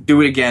first game. Do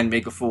it again,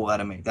 make a fool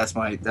out of me. That's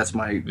my best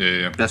way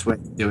to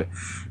do it.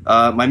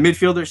 My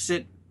midfielder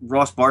sit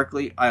Ross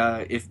Barkley.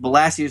 If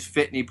Balassi is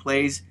fit and he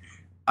plays,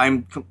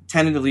 I'm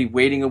tentatively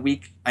waiting a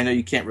week. I know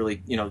you can't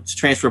really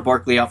transfer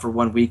Barkley out for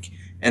 1 week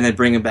and then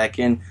bring him back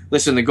in.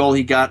 Listen, the goal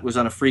he got was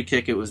on a free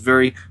kick. It was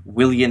very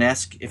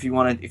Willian-esque, if you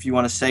want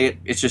to say it.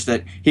 It's just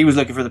that he was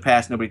looking for the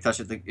pass, nobody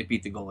touched it. It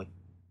beat the goalie.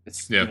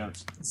 It's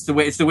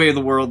the way of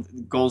the world.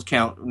 Goals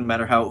count no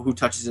matter who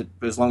touches it.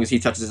 But as long as he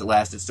touches it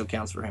last, it still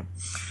counts for him.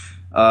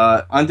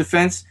 On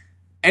defense,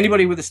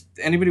 anybody with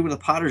a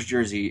Potters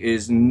jersey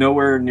is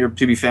nowhere near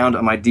to be found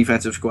on my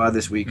defensive squad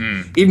this week.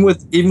 Even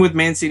with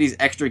Man City's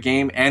extra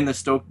game and the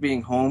Stoke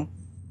being home.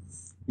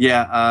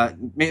 Yeah,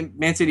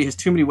 Man City has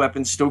too many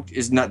weapons. Stoke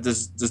does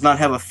not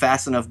have a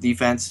fast enough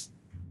defense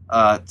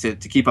to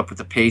keep up with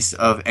the pace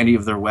of any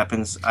of their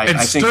weapons. I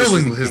think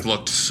Sterling has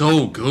looked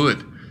so good.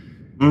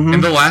 Mm-hmm.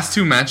 In the last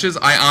two matches,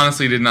 I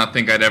honestly did not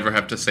think I'd ever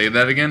have to say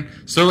that again.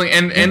 Sterling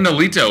and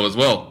Nolito as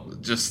well.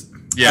 Just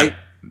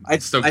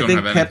Stoke don't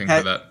have anything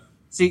for that.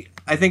 See,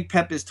 I think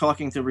Pep is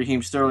talking to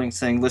Raheem Sterling,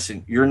 saying,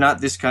 "Listen, you're not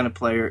this kind of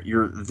player.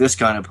 You're this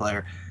kind of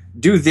player.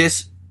 Do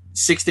this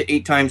 6 to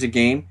 8 times a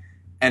game."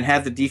 And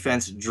have the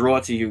defense draw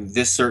to you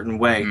this certain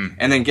way.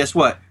 And then guess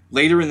what?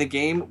 Later in the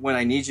game, when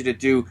I need you to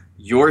do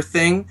your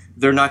thing,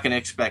 they're not going to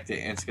expect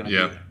it, and it's going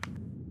to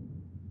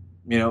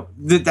be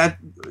there. That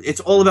it's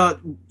all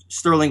about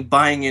Sterling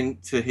buying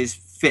into his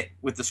fit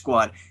with the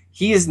squad.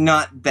 He is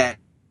not that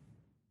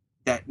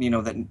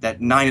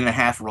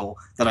 9.5 role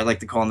that I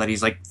like to call him. That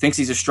he's thinks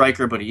he's a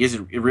striker, but he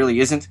isn't. It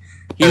really isn't.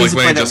 He needs to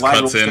play that wide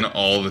role. Just cuts in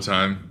all the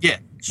time. Yeah,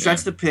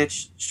 stretch the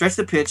pitch,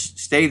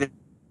 stay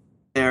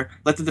there,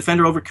 let the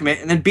defender overcommit,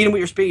 and then beat him with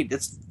your speed.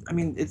 I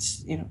don't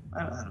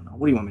know.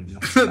 What do you want me to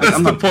do?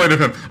 That's the point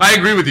of him. I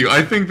agree with you.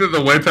 I think that the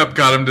way Pep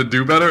got him to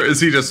do better is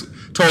he just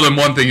told him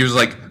one thing. He was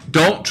like,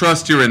 don't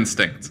trust your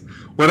instinct.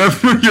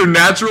 Whatever your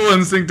natural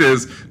instinct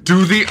is,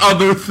 do the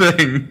other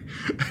thing.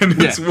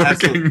 And it's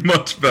working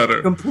much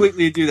better.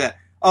 Completely do that.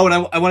 Oh,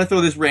 and I want to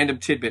throw this random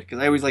tidbit, because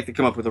I always like to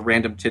come up with a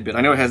random tidbit.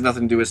 I know it has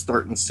nothing to do with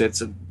start and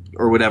sits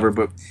or whatever,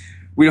 but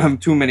we don't have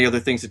too many other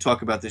things to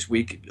talk about this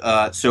week.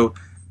 So...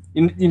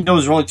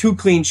 there's only 2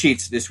 clean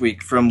sheets this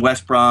week from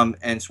West Brom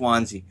and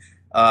Swansea.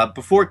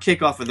 Before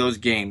kickoff of those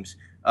games,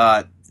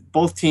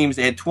 both teams,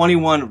 they had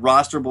 21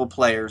 rosterable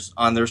players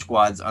on their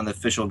squads on the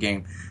official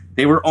game.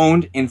 They were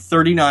owned in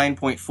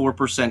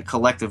 39.4%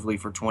 collectively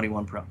for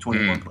 21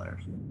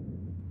 players.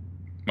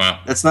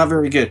 Wow. That's not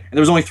very good. And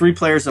there was only 3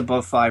 players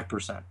above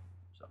 5%. So.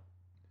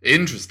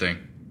 Interesting.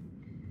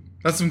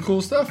 That's some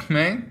cool stuff,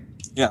 man.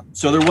 Yeah.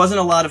 So there wasn't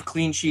a lot of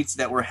clean sheets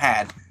that were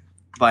had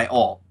by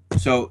all.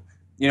 So,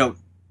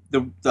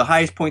 the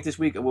highest point this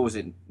week, what was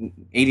it,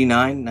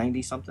 89,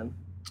 90 something?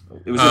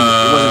 It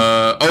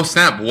wasn't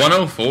snap,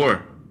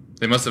 104.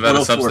 They must have had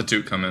a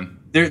substitute come in.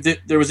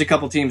 There was a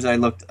couple teams I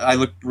looked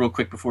real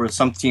quick before.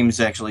 Some teams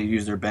actually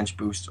used their bench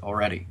boost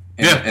already.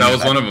 And that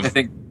was one of them.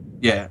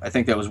 I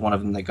think that was one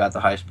of them that got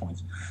the highest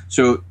points.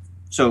 So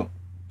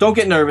don't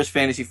get nervous,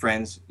 fantasy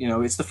friends.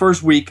 It's the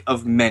first week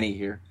of many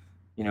here.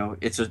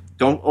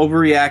 Don't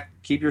overreact.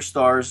 Keep your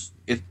stars.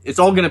 It's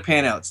all going to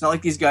pan out. It's not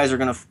like these guys are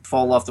going to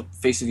fall off the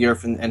face of the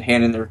earth and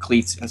hand in their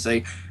cleats and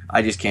say,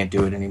 "I just can't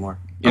do it anymore."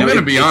 I'm going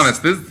to be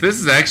honest. This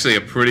is actually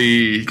a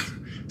pretty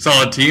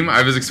solid team.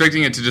 I was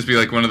expecting it to just be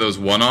like one of those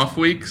one-off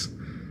weeks,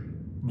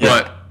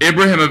 but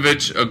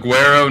Ibrahimovic,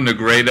 Aguero,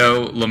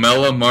 Negredo,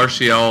 Lamela,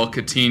 Martial,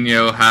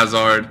 Coutinho,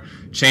 Hazard,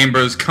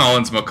 Chambers,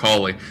 Collins,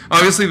 McCauley.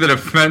 Obviously, the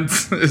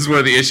defense is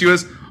where the issue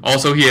is.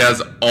 Also, he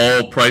has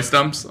all price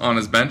dumps on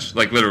his bench,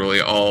 like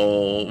literally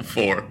all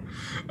 4.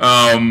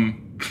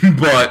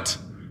 But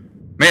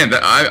Man,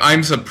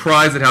 I'm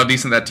surprised at how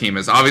decent that team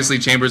is. Obviously,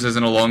 Chambers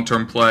isn't a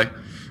long-term play.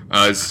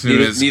 As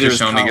soon as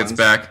Kashani gets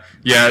back.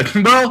 Yeah,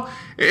 well,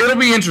 it'll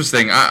be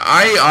interesting.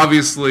 I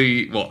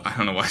obviously... Well, I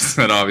don't know why I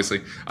said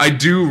obviously. I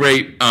do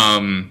rate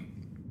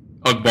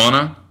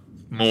Ogbonna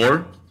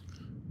more.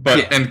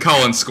 And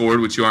Collins scored,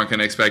 which you aren't going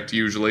to expect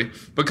usually.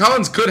 But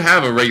Collins could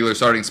have a regular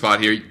starting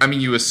spot here. I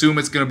mean, you assume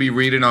it's going to be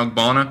Reed and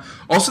Ogbonna.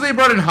 Also, they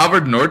brought in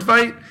Havard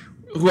Nordtveit,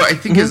 who I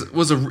think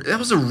was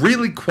a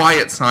really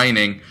quiet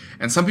signing.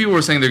 And some people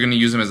were saying they're going to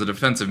use him as a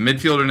defensive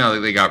midfielder now that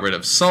they got rid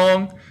of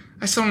Song.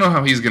 I still don't know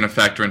how he's going to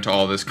factor into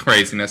all this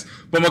craziness.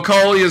 But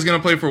Macaulay is going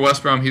to play for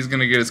West Brom. He's going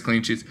to get his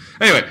clean sheets.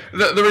 Anyway,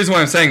 the reason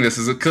why I'm saying this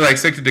is because I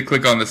expected to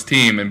click on this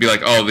team and be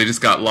like, oh, they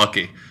just got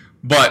lucky.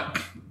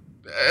 But...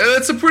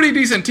 it's a pretty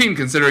decent team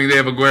considering they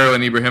have Aguero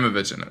and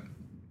Ibrahimovic in it.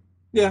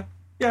 Yeah.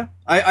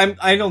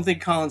 I don't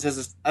think Collins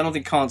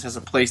has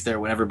a place there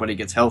when everybody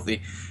gets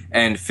healthy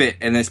and fit,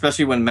 and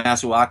especially when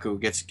Masuaku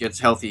gets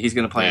healthy, he's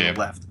going to play on the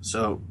left.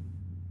 So,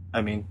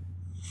 I mean,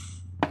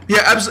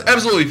 yeah,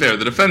 absolutely fair.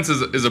 The defense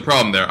is a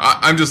problem there.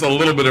 I'm just a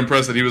little bit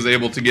impressed that he was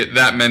able to get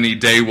that many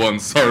day one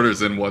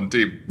starters in one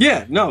team.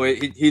 Yeah, no,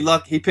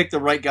 he picked the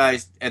right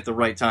guys at the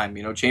right time.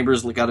 You know,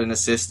 Chambers got an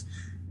assist.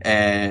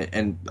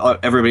 And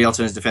everybody else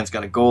in his defense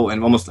got a goal,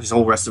 and almost his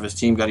whole rest of his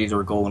team got either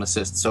a goal and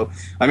assist. So,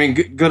 I mean,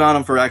 good on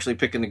him for actually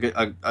picking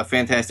a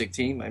fantastic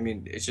team. I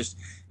mean, it's just,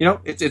 you know,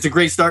 it's a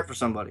great start for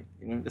somebody.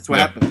 You know, that's what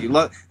happens.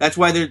 That's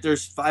why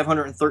there's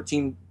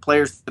 513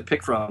 players to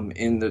pick from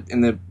in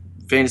the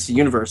fantasy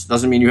universe.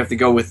 Doesn't mean you have to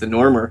go with the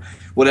norm or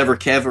whatever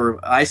Kev or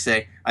I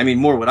say. I mean,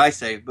 more what I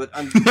say, but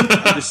I'm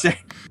just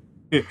saying.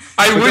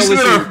 I wish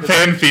that our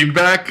fan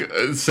feedback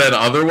said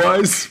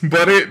otherwise,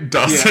 but it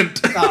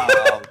doesn't. Yeah.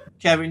 Oh.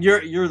 Kevin, you're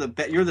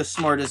the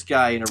smartest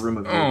guy in a room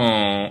of people.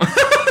 Oh.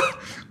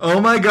 Oh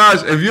my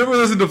gosh! Have you ever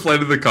listened to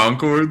Flight of the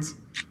Conchords?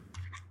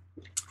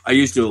 I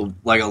used to,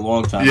 like, a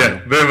long time ago.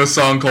 Yeah, they have a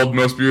song called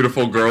 "Most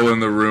Beautiful Girl in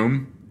the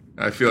Room."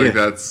 I feel like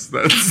that's me.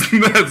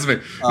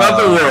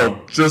 Not the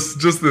world,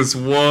 just this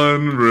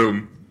one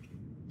room.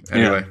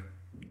 Anyway,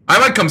 I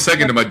might come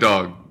second to my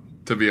dog,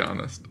 to be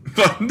honest.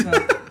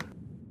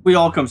 We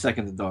all come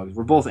second to dogs.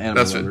 We're both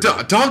animals. That's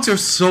right. Dogs are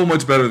so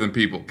much better than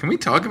people. Can we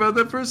talk about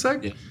that for a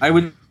sec? Yeah. I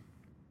would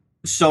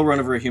so run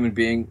over a human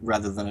being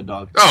rather than a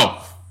dog.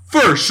 Oh,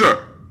 for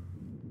sure.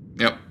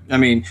 Yep. I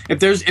mean, if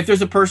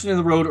there's a person in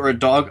the road or a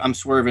dog, I'm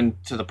swerving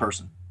to the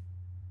person.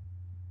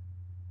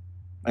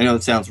 I know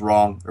it sounds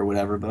wrong or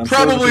whatever, but I'm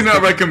probably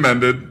not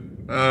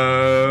recommended.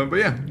 But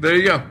yeah, there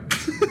you go.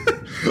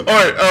 All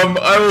right.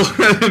 I will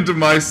head into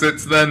my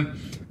sits then.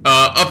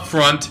 Up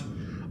front.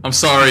 I'm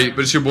sorry,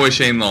 but it's your boy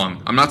Shane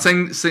Long. I'm not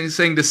saying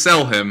to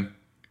sell him,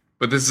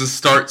 but this is a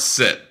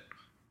start-sit.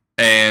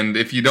 And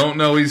if you don't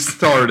know he's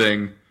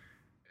starting,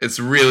 it's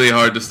really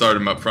hard to start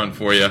him up front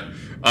for you.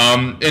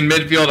 In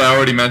midfield, I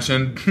already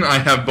mentioned, I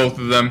have both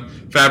of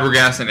them,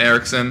 Fabregas and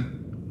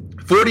Eriksen.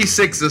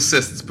 46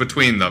 assists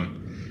between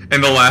them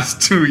in the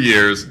last 2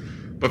 years.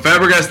 But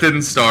Fabregas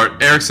didn't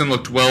start. Eriksen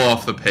looked well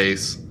off the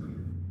pace.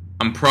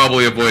 I'm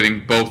probably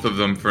avoiding both of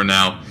them for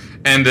now.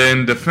 And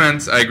in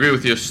defense, I agree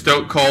with your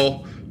Stoke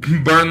call.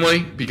 Burnley,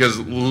 because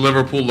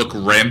Liverpool look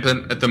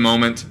rampant at the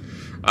moment.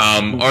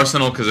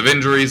 Arsenal because of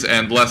injuries,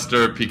 and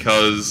Leicester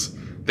because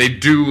they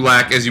do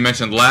lack, as you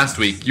mentioned last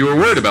week, you were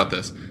worried about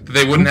this, that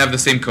they wouldn't have the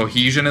same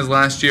cohesion as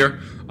last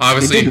year.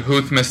 Obviously,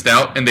 Huth missed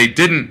out, and they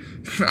didn't.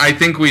 I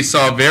think we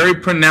saw very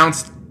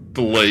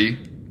pronouncedly,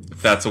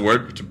 if that's a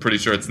word, which I'm pretty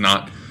sure it's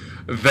not,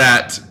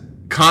 that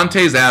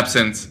Conte's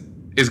absence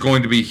is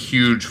going to be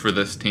huge for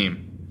this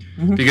team.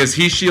 Because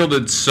he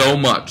shielded so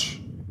much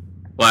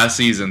last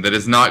season that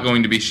is not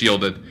going to be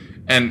shielded.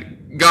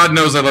 And God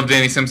knows I love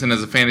Danny Simpson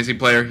as a fantasy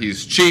player.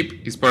 He's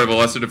cheap. He's part of a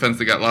Leicester defense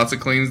that got lots of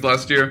cleans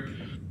last year.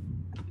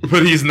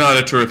 But he's not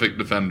a terrific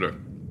defender.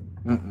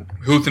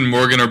 Huth and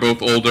Morgan are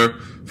both older.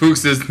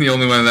 Fuchs is the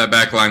only one in that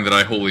back line that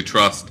I wholly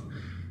trust.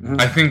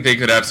 I think they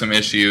could have some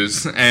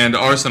issues. And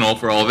Arsenal,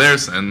 for all their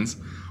sins,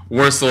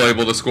 were still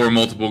able to score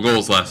multiple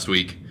goals last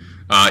week.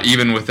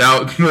 Even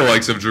without the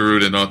likes of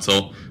Giroud and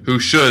Özil, who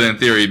should, in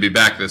theory, be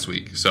back this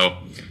week. So,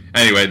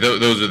 anyway,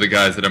 those are the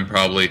guys that I'm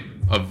probably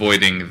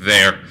avoiding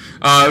there.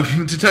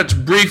 To touch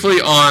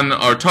briefly on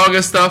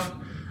Artaga stuff,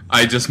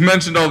 I just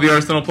mentioned all the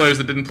Arsenal players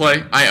that didn't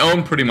play. I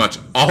own pretty much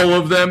all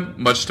of them,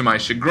 much to my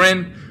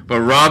chagrin,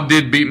 but Rob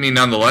did beat me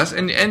nonetheless,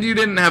 and you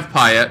didn't have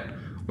Payet,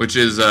 which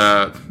is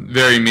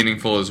very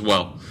meaningful as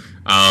well.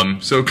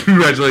 So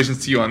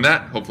congratulations to you on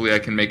that. Hopefully I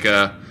can make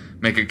a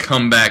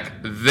comeback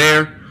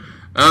there.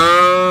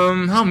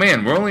 Oh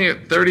man, we're only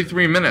at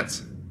 33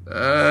 minutes.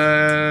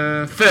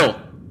 Phil.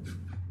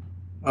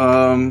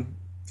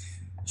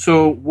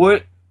 So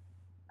what?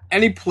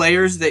 Any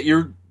players that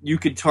you're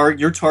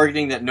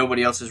targeting that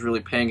nobody else is really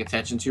paying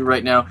attention to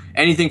right now?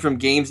 Anything from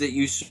games that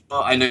you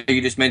saw? I know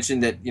you just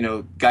mentioned that,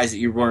 guys that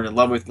you weren't in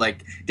love with,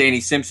 like Danny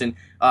Simpson.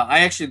 I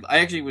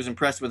actually was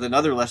impressed with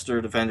another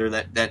Leicester defender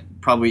that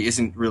probably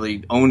isn't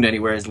really owned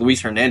anywhere, is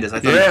Luis Hernandez.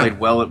 I thought he played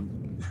well.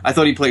 I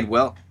thought he played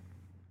well.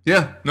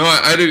 Yeah, no,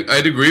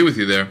 I'd agree with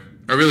you there.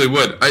 I really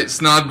would.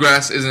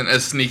 Snodgrass isn't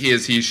as sneaky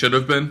as he should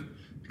have been.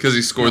 because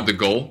he scored the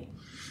goal.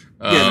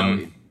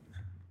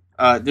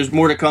 There's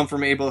more to come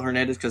from Abel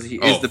Hernandez because he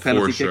is the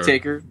penalty kick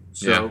taker.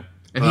 So,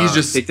 and he's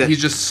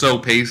just so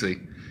pacey.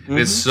 Mm-hmm.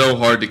 It's so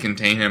hard to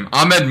contain him.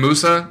 Ahmed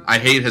Musa, I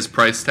hate his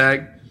price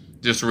tag.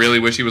 Just really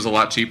wish he was a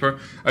lot cheaper.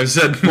 I've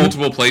said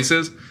multiple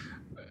places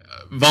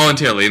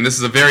voluntarily, and this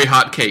is a very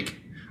hot cake,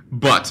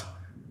 but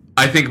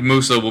I think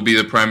Musa will be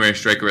the primary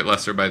striker at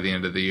Leicester by the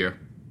end of the year.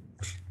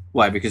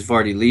 Why? Because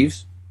Vardy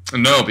leaves?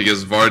 No,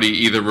 because Vardy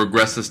either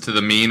regresses to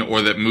the mean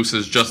or that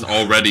Musa's just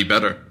already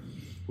better.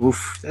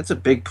 Oof, that's a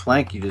big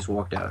plank you just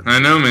walked out. I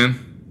know,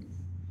 man.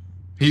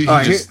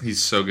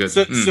 He's so good.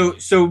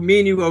 So me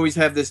and you always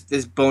have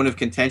this bone of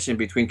contention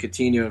between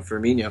Coutinho and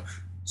Firmino.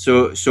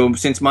 So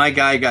since my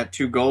guy got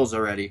 2 goals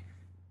already,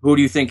 who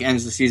do you think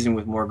ends the season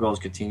with more goals,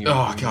 Coutinho?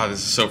 Oh, God, this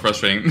is so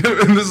frustrating.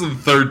 This is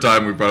the 3rd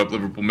time we brought up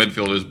Liverpool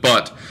midfielders,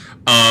 but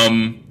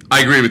I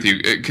agree with you.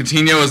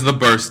 Coutinho is the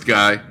burst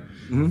guy.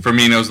 Mm-hmm.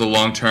 Firmino's the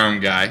long-term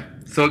guy.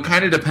 So it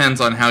kind of depends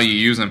on how you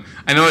use him.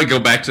 I know I go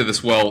back to this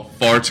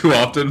far too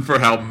often for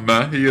how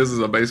meh he is as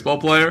a baseball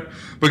player,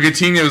 but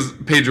Coutinho's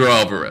Pedro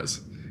Alvarez.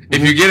 Mm-hmm.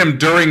 If you get him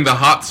during the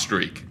hot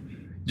streak,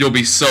 you'll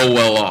be so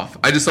well off.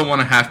 I just don't want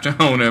to have to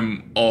own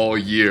him all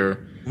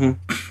year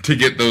to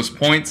get those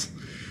points.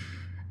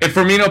 If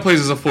Firmino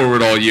plays as a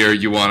forward all year,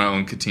 you want to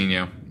own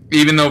Coutinho.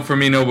 Even though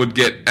Firmino would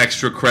get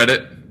extra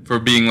credit for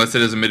being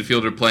listed as a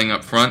midfielder playing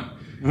up front,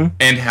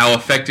 and how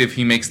effective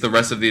he makes the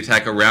rest of the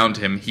attack around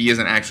him, he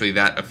isn't actually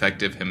that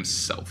effective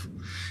himself.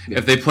 Yeah.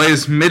 If they play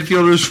as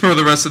midfielders for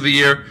the rest of the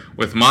year,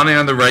 with Mane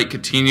on the right,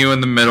 Coutinho in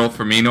the middle,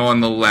 Firmino on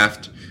the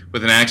left,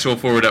 with an actual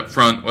forward up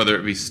front, whether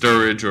it be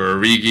Sturridge or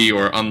Origi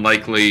or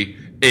unlikely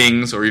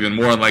Ings or even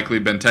more unlikely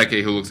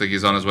Benteke, who looks like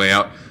he's on his way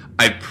out,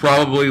 I'd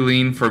probably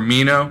lean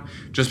Firmino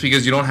just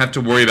because you don't have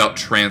to worry about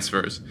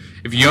transfers.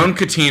 If you own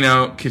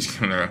Coutinho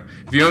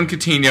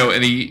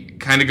and he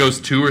kind of goes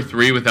 2 or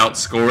 3 without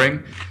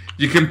scoring,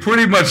 you can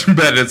pretty much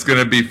bet it's going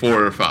to be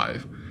 4 or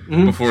 5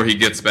 before he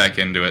gets back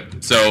into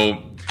it.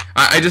 So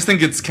I just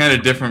think it's kind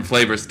of different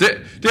flavors.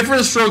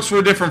 Different strokes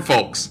for different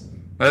folks.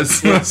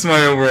 That's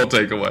my overall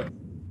takeaway.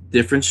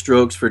 Different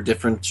strokes for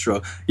different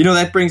strokes. You know,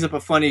 that brings up a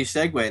funny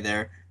segue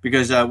there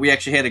because we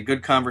actually had a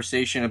good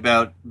conversation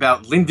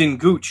about Lyndon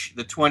Gooch,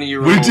 the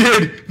 20-year-old. We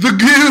did! The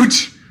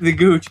Gooch! The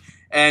Gooch.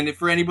 And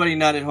for anybody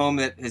not at home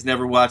that has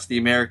never watched the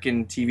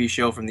American TV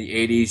show from the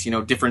 80s, you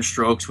know, Different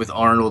Strokes with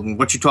Arnold and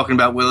what you talking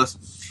about,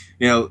 Willis?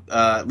 You know,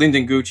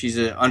 Lyndon Gooch, he's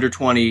an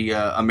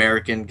under-20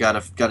 American, got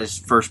his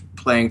first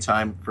playing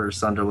time for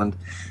Sunderland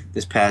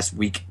this past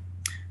week.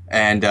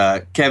 And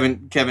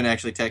Kevin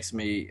actually texted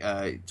me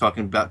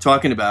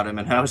talking about him,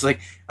 and I was like,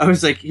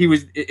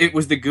 it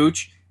was the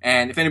Gooch.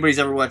 And if anybody's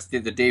ever watched the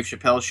Dave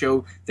Chappelle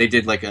show, they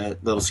did like a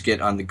little skit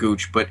on the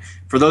Gooch. But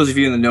for those of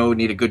you in the know,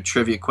 need a good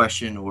trivia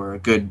question or a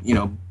good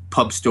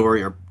pub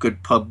story or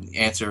good pub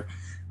answer,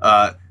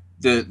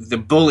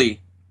 the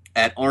bully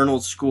at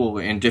Arnold's school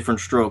in Different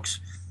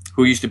Strokes,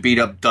 who used to beat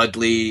up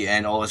Dudley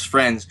and all his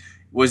friends,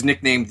 was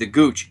nicknamed the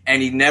Gooch,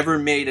 and he never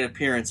made an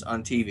appearance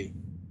on TV.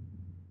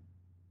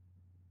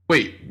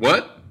 Wait,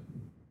 what?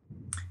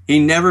 He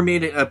never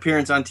made an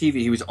appearance on TV.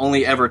 He was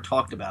only ever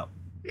talked about.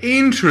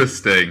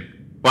 Interesting.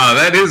 Wow,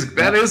 that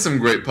is some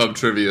great pub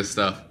trivia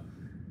stuff.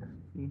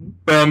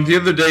 Mm-hmm. The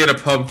other day at a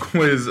pub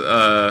quiz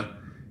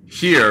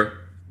here,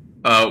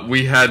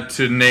 we had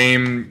to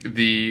name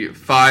the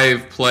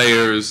 5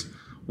 players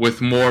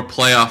with more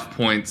playoff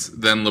points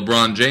than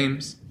LeBron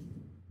James.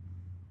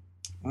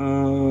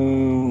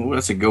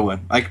 That's a good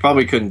one. I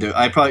probably couldn't do it.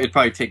 It'd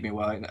probably take me a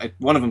while.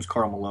 One of them's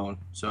Karl Malone,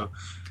 so...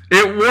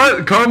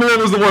 Karl Malone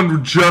was the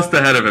one just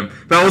ahead of him.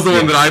 That was the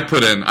one that I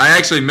put in. I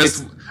actually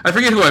missed... I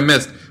forget who I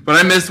missed, but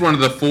I missed one of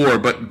the 4,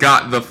 but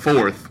got the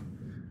 4th.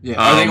 Yeah.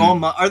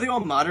 Are they all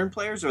modern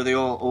players, or are they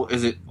all...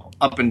 Is it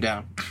up and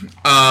down?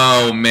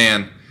 Oh,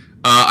 man.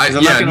 I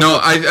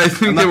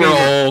think they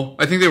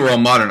were all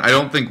modern. I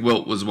don't think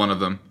Wilt was one of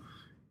them.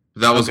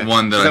 That was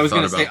one that I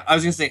thought about. I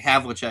was going to say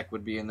Havlicek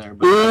would be in there.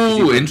 But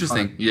ooh,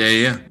 interesting.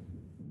 Yeah.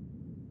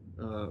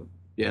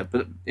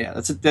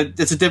 That's a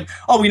different.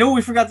 Oh, we know what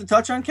we forgot to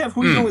touch on, Kev?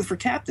 Who are you going with for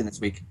captain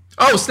this week?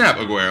 Oh, snap,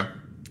 Aguero.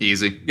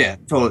 Easy. Yeah,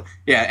 totally.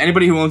 Yeah,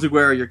 anybody who owns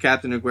Aguero, you're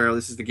captain Aguero.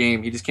 This is the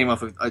game. He just came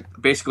off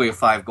basically a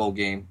 5-goal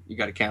game. You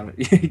got to count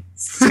it.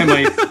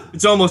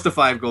 It's almost a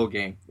 5-goal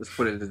game. Let's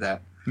put it into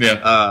that.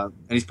 Yeah. And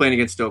he's playing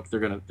against Stoke. They're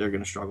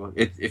gonna struggle.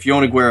 If you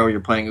own Aguero,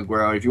 you're playing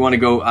Aguero. If you want to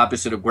go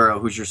opposite Aguero,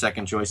 who's your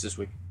second choice this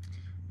week?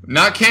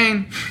 Not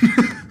Kane.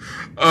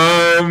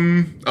 Oh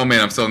man,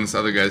 I'm still on this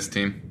other guy's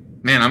team.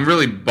 Man, I'm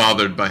really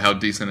bothered by how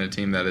decent a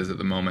team that is at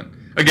the moment.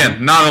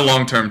 Again, not a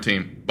long-term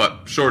team,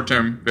 but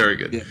short-term, very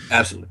good. Yeah,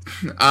 absolutely.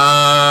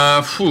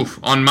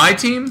 On my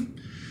team?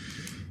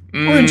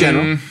 Or in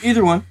general,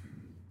 either one.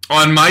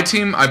 On my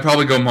team, I'd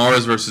probably go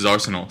Mahrez versus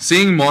Arsenal.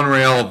 Seeing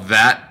Monreal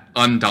that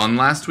undone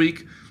last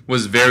week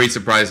was very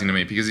surprising to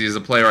me because he is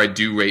a player I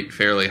do rate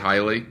fairly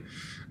highly.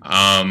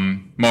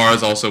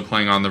 Mahrez also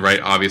playing on the right,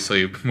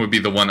 obviously, would be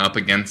the one up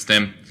against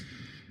him.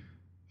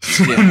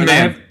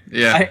 Yeah,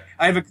 Yeah.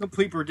 I have a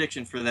complete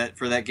prediction for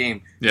that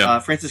game. Yeah.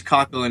 Francis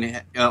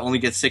Coquelin only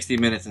gets 60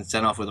 minutes and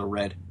sent off with a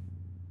red.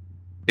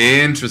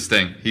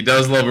 Interesting. He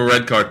does love a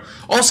red card.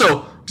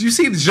 Also, do you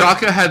see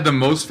Xhaka had the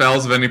most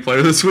fouls of any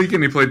player this week,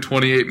 and he played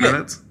 28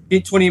 minutes? He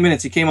had 20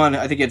 minutes. He came on,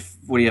 I think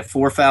he had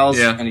 4 fouls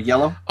and a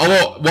yellow?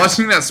 Although,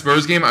 watching that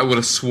Spurs game, I would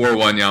have swore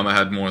Wanyama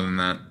had more than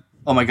that.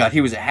 Oh my God,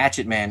 he was a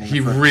hatchet man.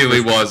 He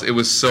really was. It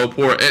was so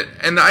poor.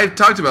 And I've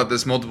talked about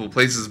this multiple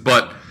places,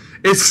 but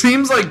it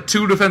seems like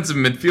two defensive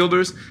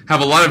midfielders have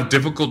a lot of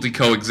difficulty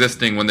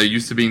coexisting when they're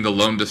used to being the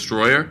lone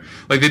destroyer.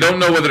 Like, they don't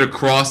know whether to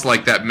cross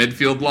like that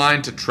midfield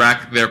line to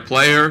track their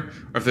player, or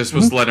if they're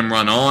supposed to let him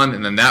run on,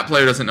 and then that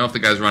player doesn't know if the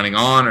guy's running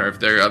on, or if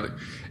they're other.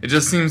 It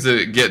just seems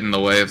to get in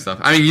the way of stuff.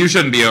 I mean, you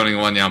shouldn't be owning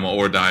Wanyama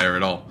or Dyer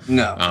at all.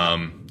 No.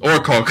 Or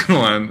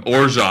Coquelin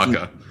or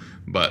Xhaka.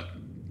 But,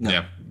 no.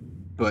 Yeah.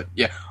 But,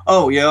 yeah.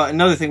 Oh, yeah,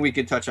 another thing we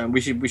could touch on.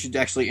 We should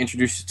actually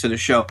introduce it to the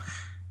show.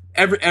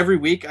 Every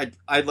week,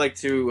 I'd like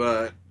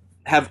to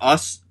have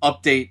us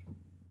update,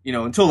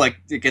 until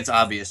like it gets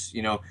obvious,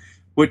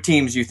 what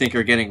teams you think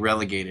are getting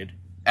relegated.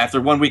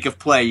 After 1 week of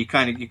play, you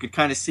could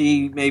kind of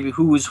see maybe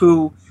who was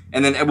who,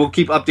 and then we'll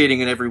keep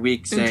updating it every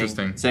week,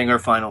 saying our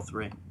final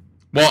 3.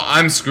 Well,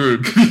 I'm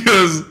screwed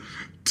because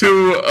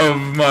 2 of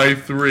my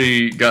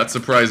 3 got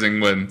surprising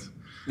wins.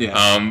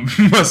 Yeah.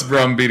 West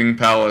Brom beating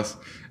Palace,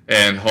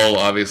 and Hull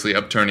obviously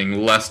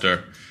upturning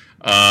Leicester.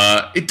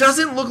 It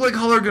doesn't look like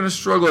Hull are going to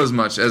struggle as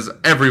much as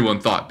everyone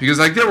thought, because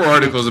like there were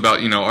articles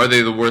about, are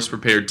they the worst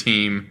prepared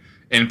team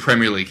in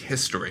Premier League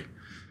history?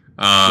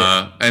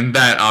 And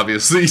that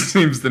obviously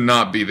seems to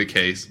not be the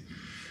case.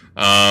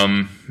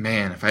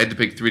 Man, if I had to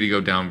pick 3 to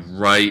go down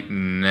right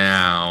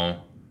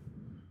now,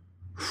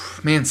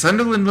 man,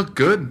 Sunderland looked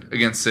good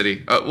against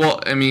City.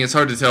 Well, I mean, it's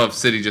hard to tell if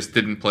City just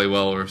didn't play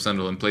well or if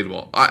Sunderland played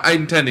well.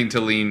 I'm tending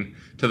to lean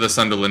to the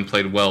Sunderland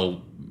played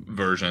well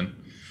version.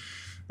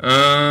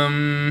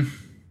 Man,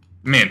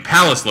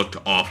 Palace looked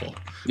awful.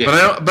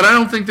 Yeah. But I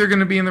don't think they're going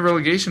to be in the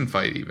relegation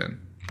fight even.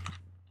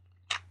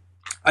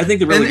 I think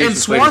the relegation and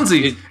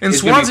Swansea,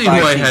 Swansea,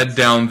 who I had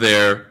down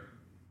there,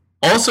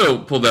 also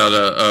pulled out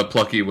a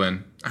plucky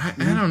win. I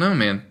don't know,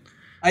 man.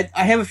 I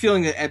have a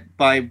feeling that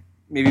by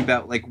maybe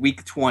about like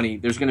week 20,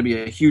 there's going to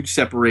be a huge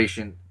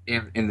separation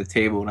in the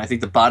table, and I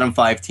think the bottom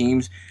 5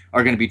 teams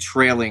are going to be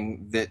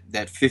trailing that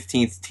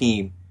 15th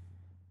team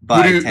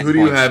by 10 points. Who do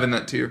you have in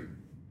that tier?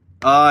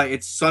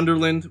 It's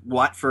Sunderland,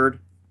 Watford,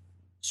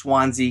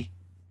 Swansea,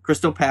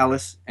 Crystal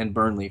Palace, and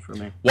Burnley for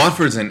me.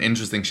 Watford's an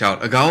interesting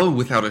shout. Ighalo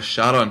without a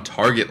shot on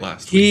target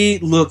last week. He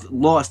looked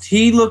lost.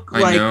 He looked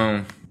like... I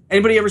know.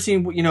 Anybody ever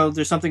seen,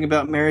 There's Something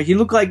About Mary? He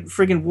looked like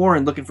friggin'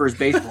 Warren looking for his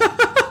baseball.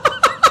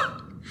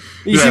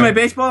 You see my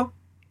baseball?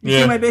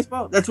 You see my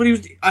baseball? That's what he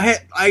was... I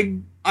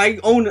love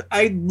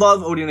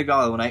Odion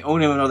Ighalo, and I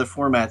own him in other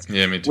formats.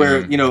 Yeah, me too.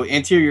 Where,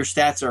 interior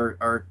stats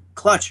are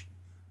clutch.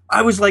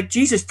 I was like,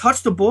 Jesus,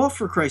 touch the ball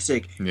for Christ's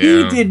sake. Yeah.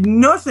 He did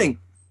nothing.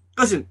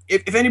 Listen,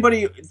 if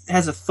anybody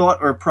has a thought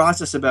or a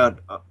process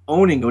about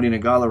owning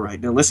Odion Ighalo right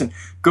now, listen,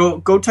 go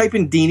type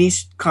in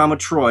Deeney,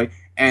 Troy,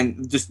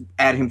 and just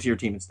add him to your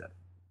team instead.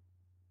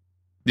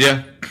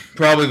 Yeah,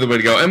 probably the way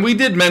to go. And we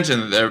did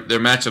mention that their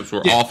matchups were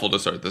awful to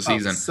start the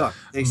season.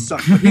 They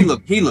sucked. But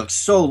he looked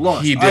so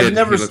lost. He did.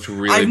 He looked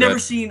really I've never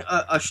seen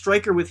a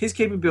striker with his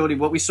capability,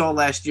 what we saw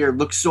last year,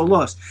 look so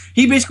lost.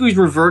 He basically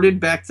reverted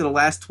back to the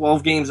last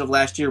 12 games of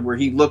last year where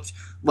he looked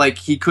like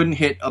he couldn't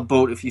hit a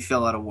boat if he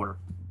fell out of water.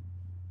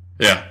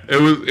 Yeah, it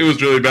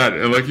was really bad.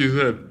 And like you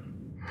said,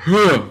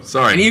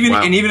 sorry. And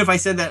even if I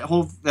said that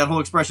whole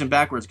expression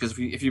backwards, because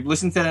if you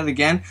listen to that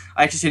again,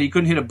 I actually said he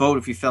couldn't hit a boat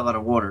if he fell out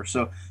of water.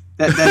 So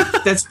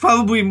that's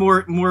probably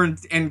more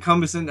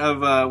encompassing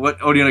of what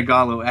Odion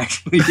Ighalo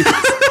actually is.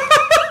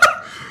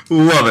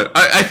 Love it.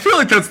 I feel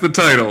like that's the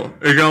title.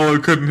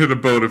 Ighalo couldn't hit a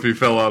boat if he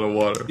fell out of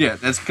water. Yeah,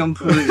 that's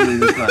completely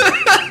the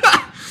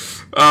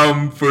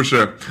title. For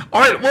sure.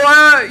 All right.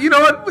 Well, you know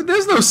what?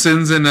 There's no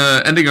sins in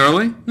ending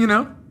early.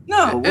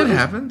 No, it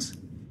happens.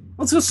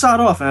 Let's go sod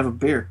off and have a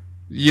beer.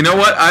 You know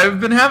what? I've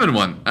been having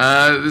one.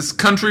 This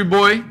Country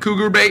Boy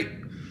Cougar Bait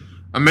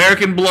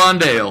American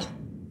Blonde Ale.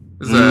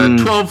 It's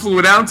 12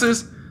 fluid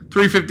ounces,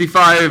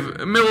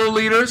 355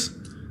 milliliters.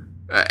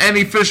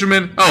 Any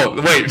fisherman...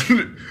 Oh, wait.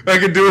 I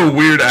could do a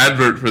weird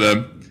advert for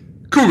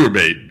them. Cougar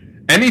Bait.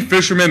 Any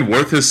fisherman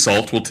worth his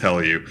salt will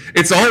tell you.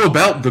 It's all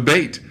about the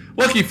bait.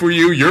 Lucky for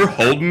you, you're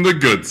holding the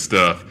good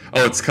stuff.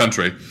 Oh, it's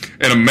country.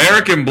 An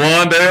American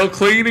Blonde Ale,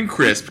 clean and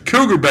crisp.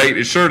 Cougar Bait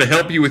is sure to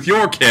help you with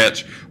your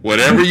catch,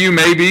 whatever you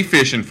may be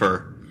fishing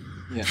for.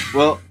 Yeah.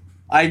 Well,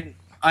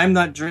 I'm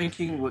not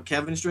drinking what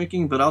Kevin's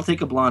drinking, but I'll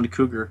take a blonde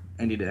cougar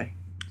any day.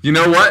 You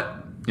know what?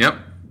 Yep.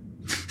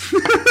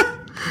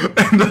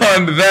 And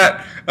on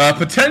that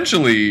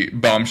potentially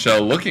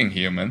bombshell-looking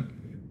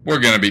human, we're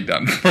going to be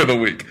done for the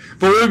week.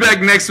 But we'll be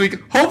back next week.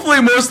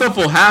 Hopefully more stuff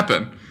will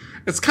happen.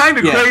 It's kind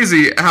of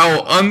crazy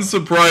how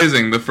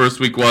unsurprising the first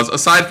week was,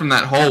 aside from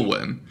that Hull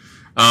win.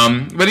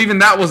 But even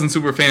that wasn't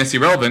super fantasy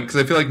relevant, because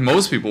I feel like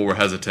most people were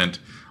hesitant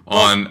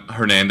on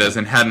Hernandez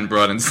and hadn't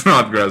brought in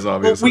Snodgrass,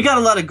 obviously. Well, we got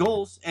a lot of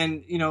goals,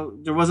 and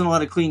there wasn't a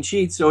lot of clean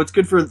sheets, so it's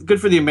good for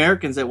the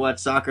Americans that watch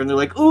soccer, and they're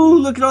like, "Ooh,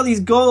 look at all these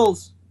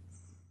goals."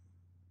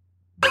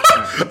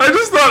 I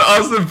just thought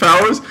Austin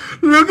Powers,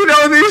 look at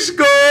all these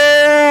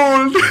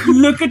goals!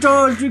 Look at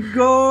all the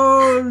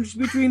goals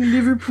between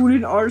Liverpool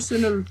and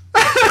Arsenal.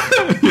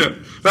 Yeah,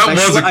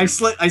 I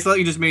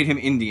slightly just made him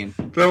Indian.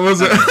 That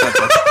was a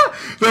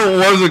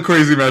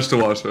crazy match to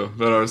watch, though,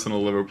 that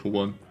Arsenal-Liverpool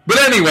one. But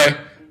anyway,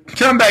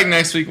 come back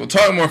next week. We'll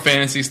talk more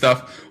fantasy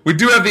stuff. We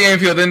do have the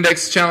Anfield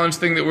Index Challenge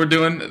thing that we're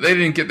doing. They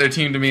didn't get their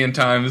team to me in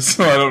time,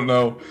 so I don't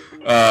know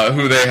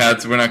who they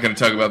had, so we're not going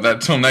to talk about that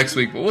until next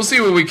week. But we'll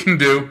see what we can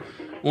do.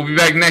 We'll be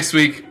back next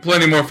week.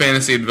 Plenty more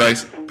fantasy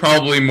advice,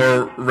 probably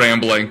more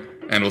rambling,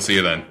 and we'll see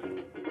you then.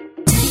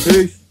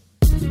 Peace.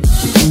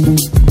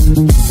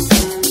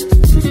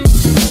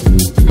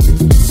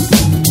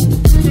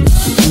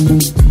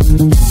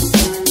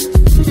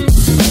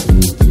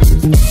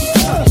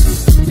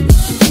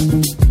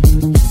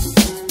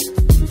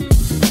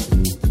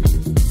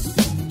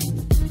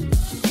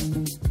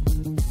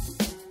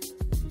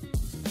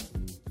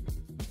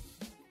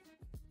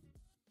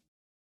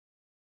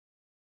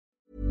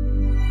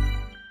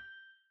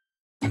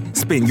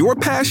 Spin your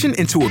passion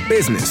into a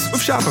business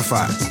with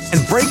Shopify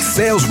and break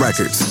sales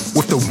records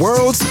with the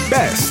world's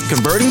best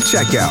converting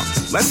checkout.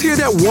 Let's hear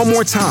that one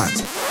more time.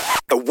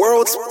 The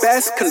world's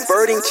best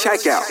converting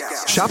checkout.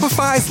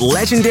 Shopify's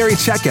legendary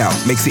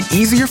checkout makes it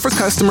easier for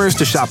customers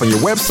to shop on your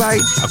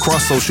website,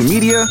 across social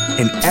media,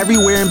 and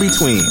everywhere in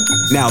between.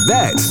 Now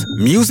that's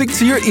music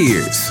to your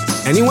ears.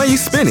 Any way you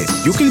spin it,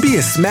 you can be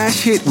a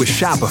smash hit with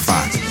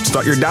Shopify.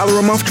 Start your $1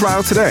 a month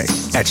trial today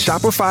at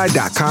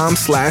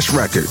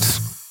shopify.com/records.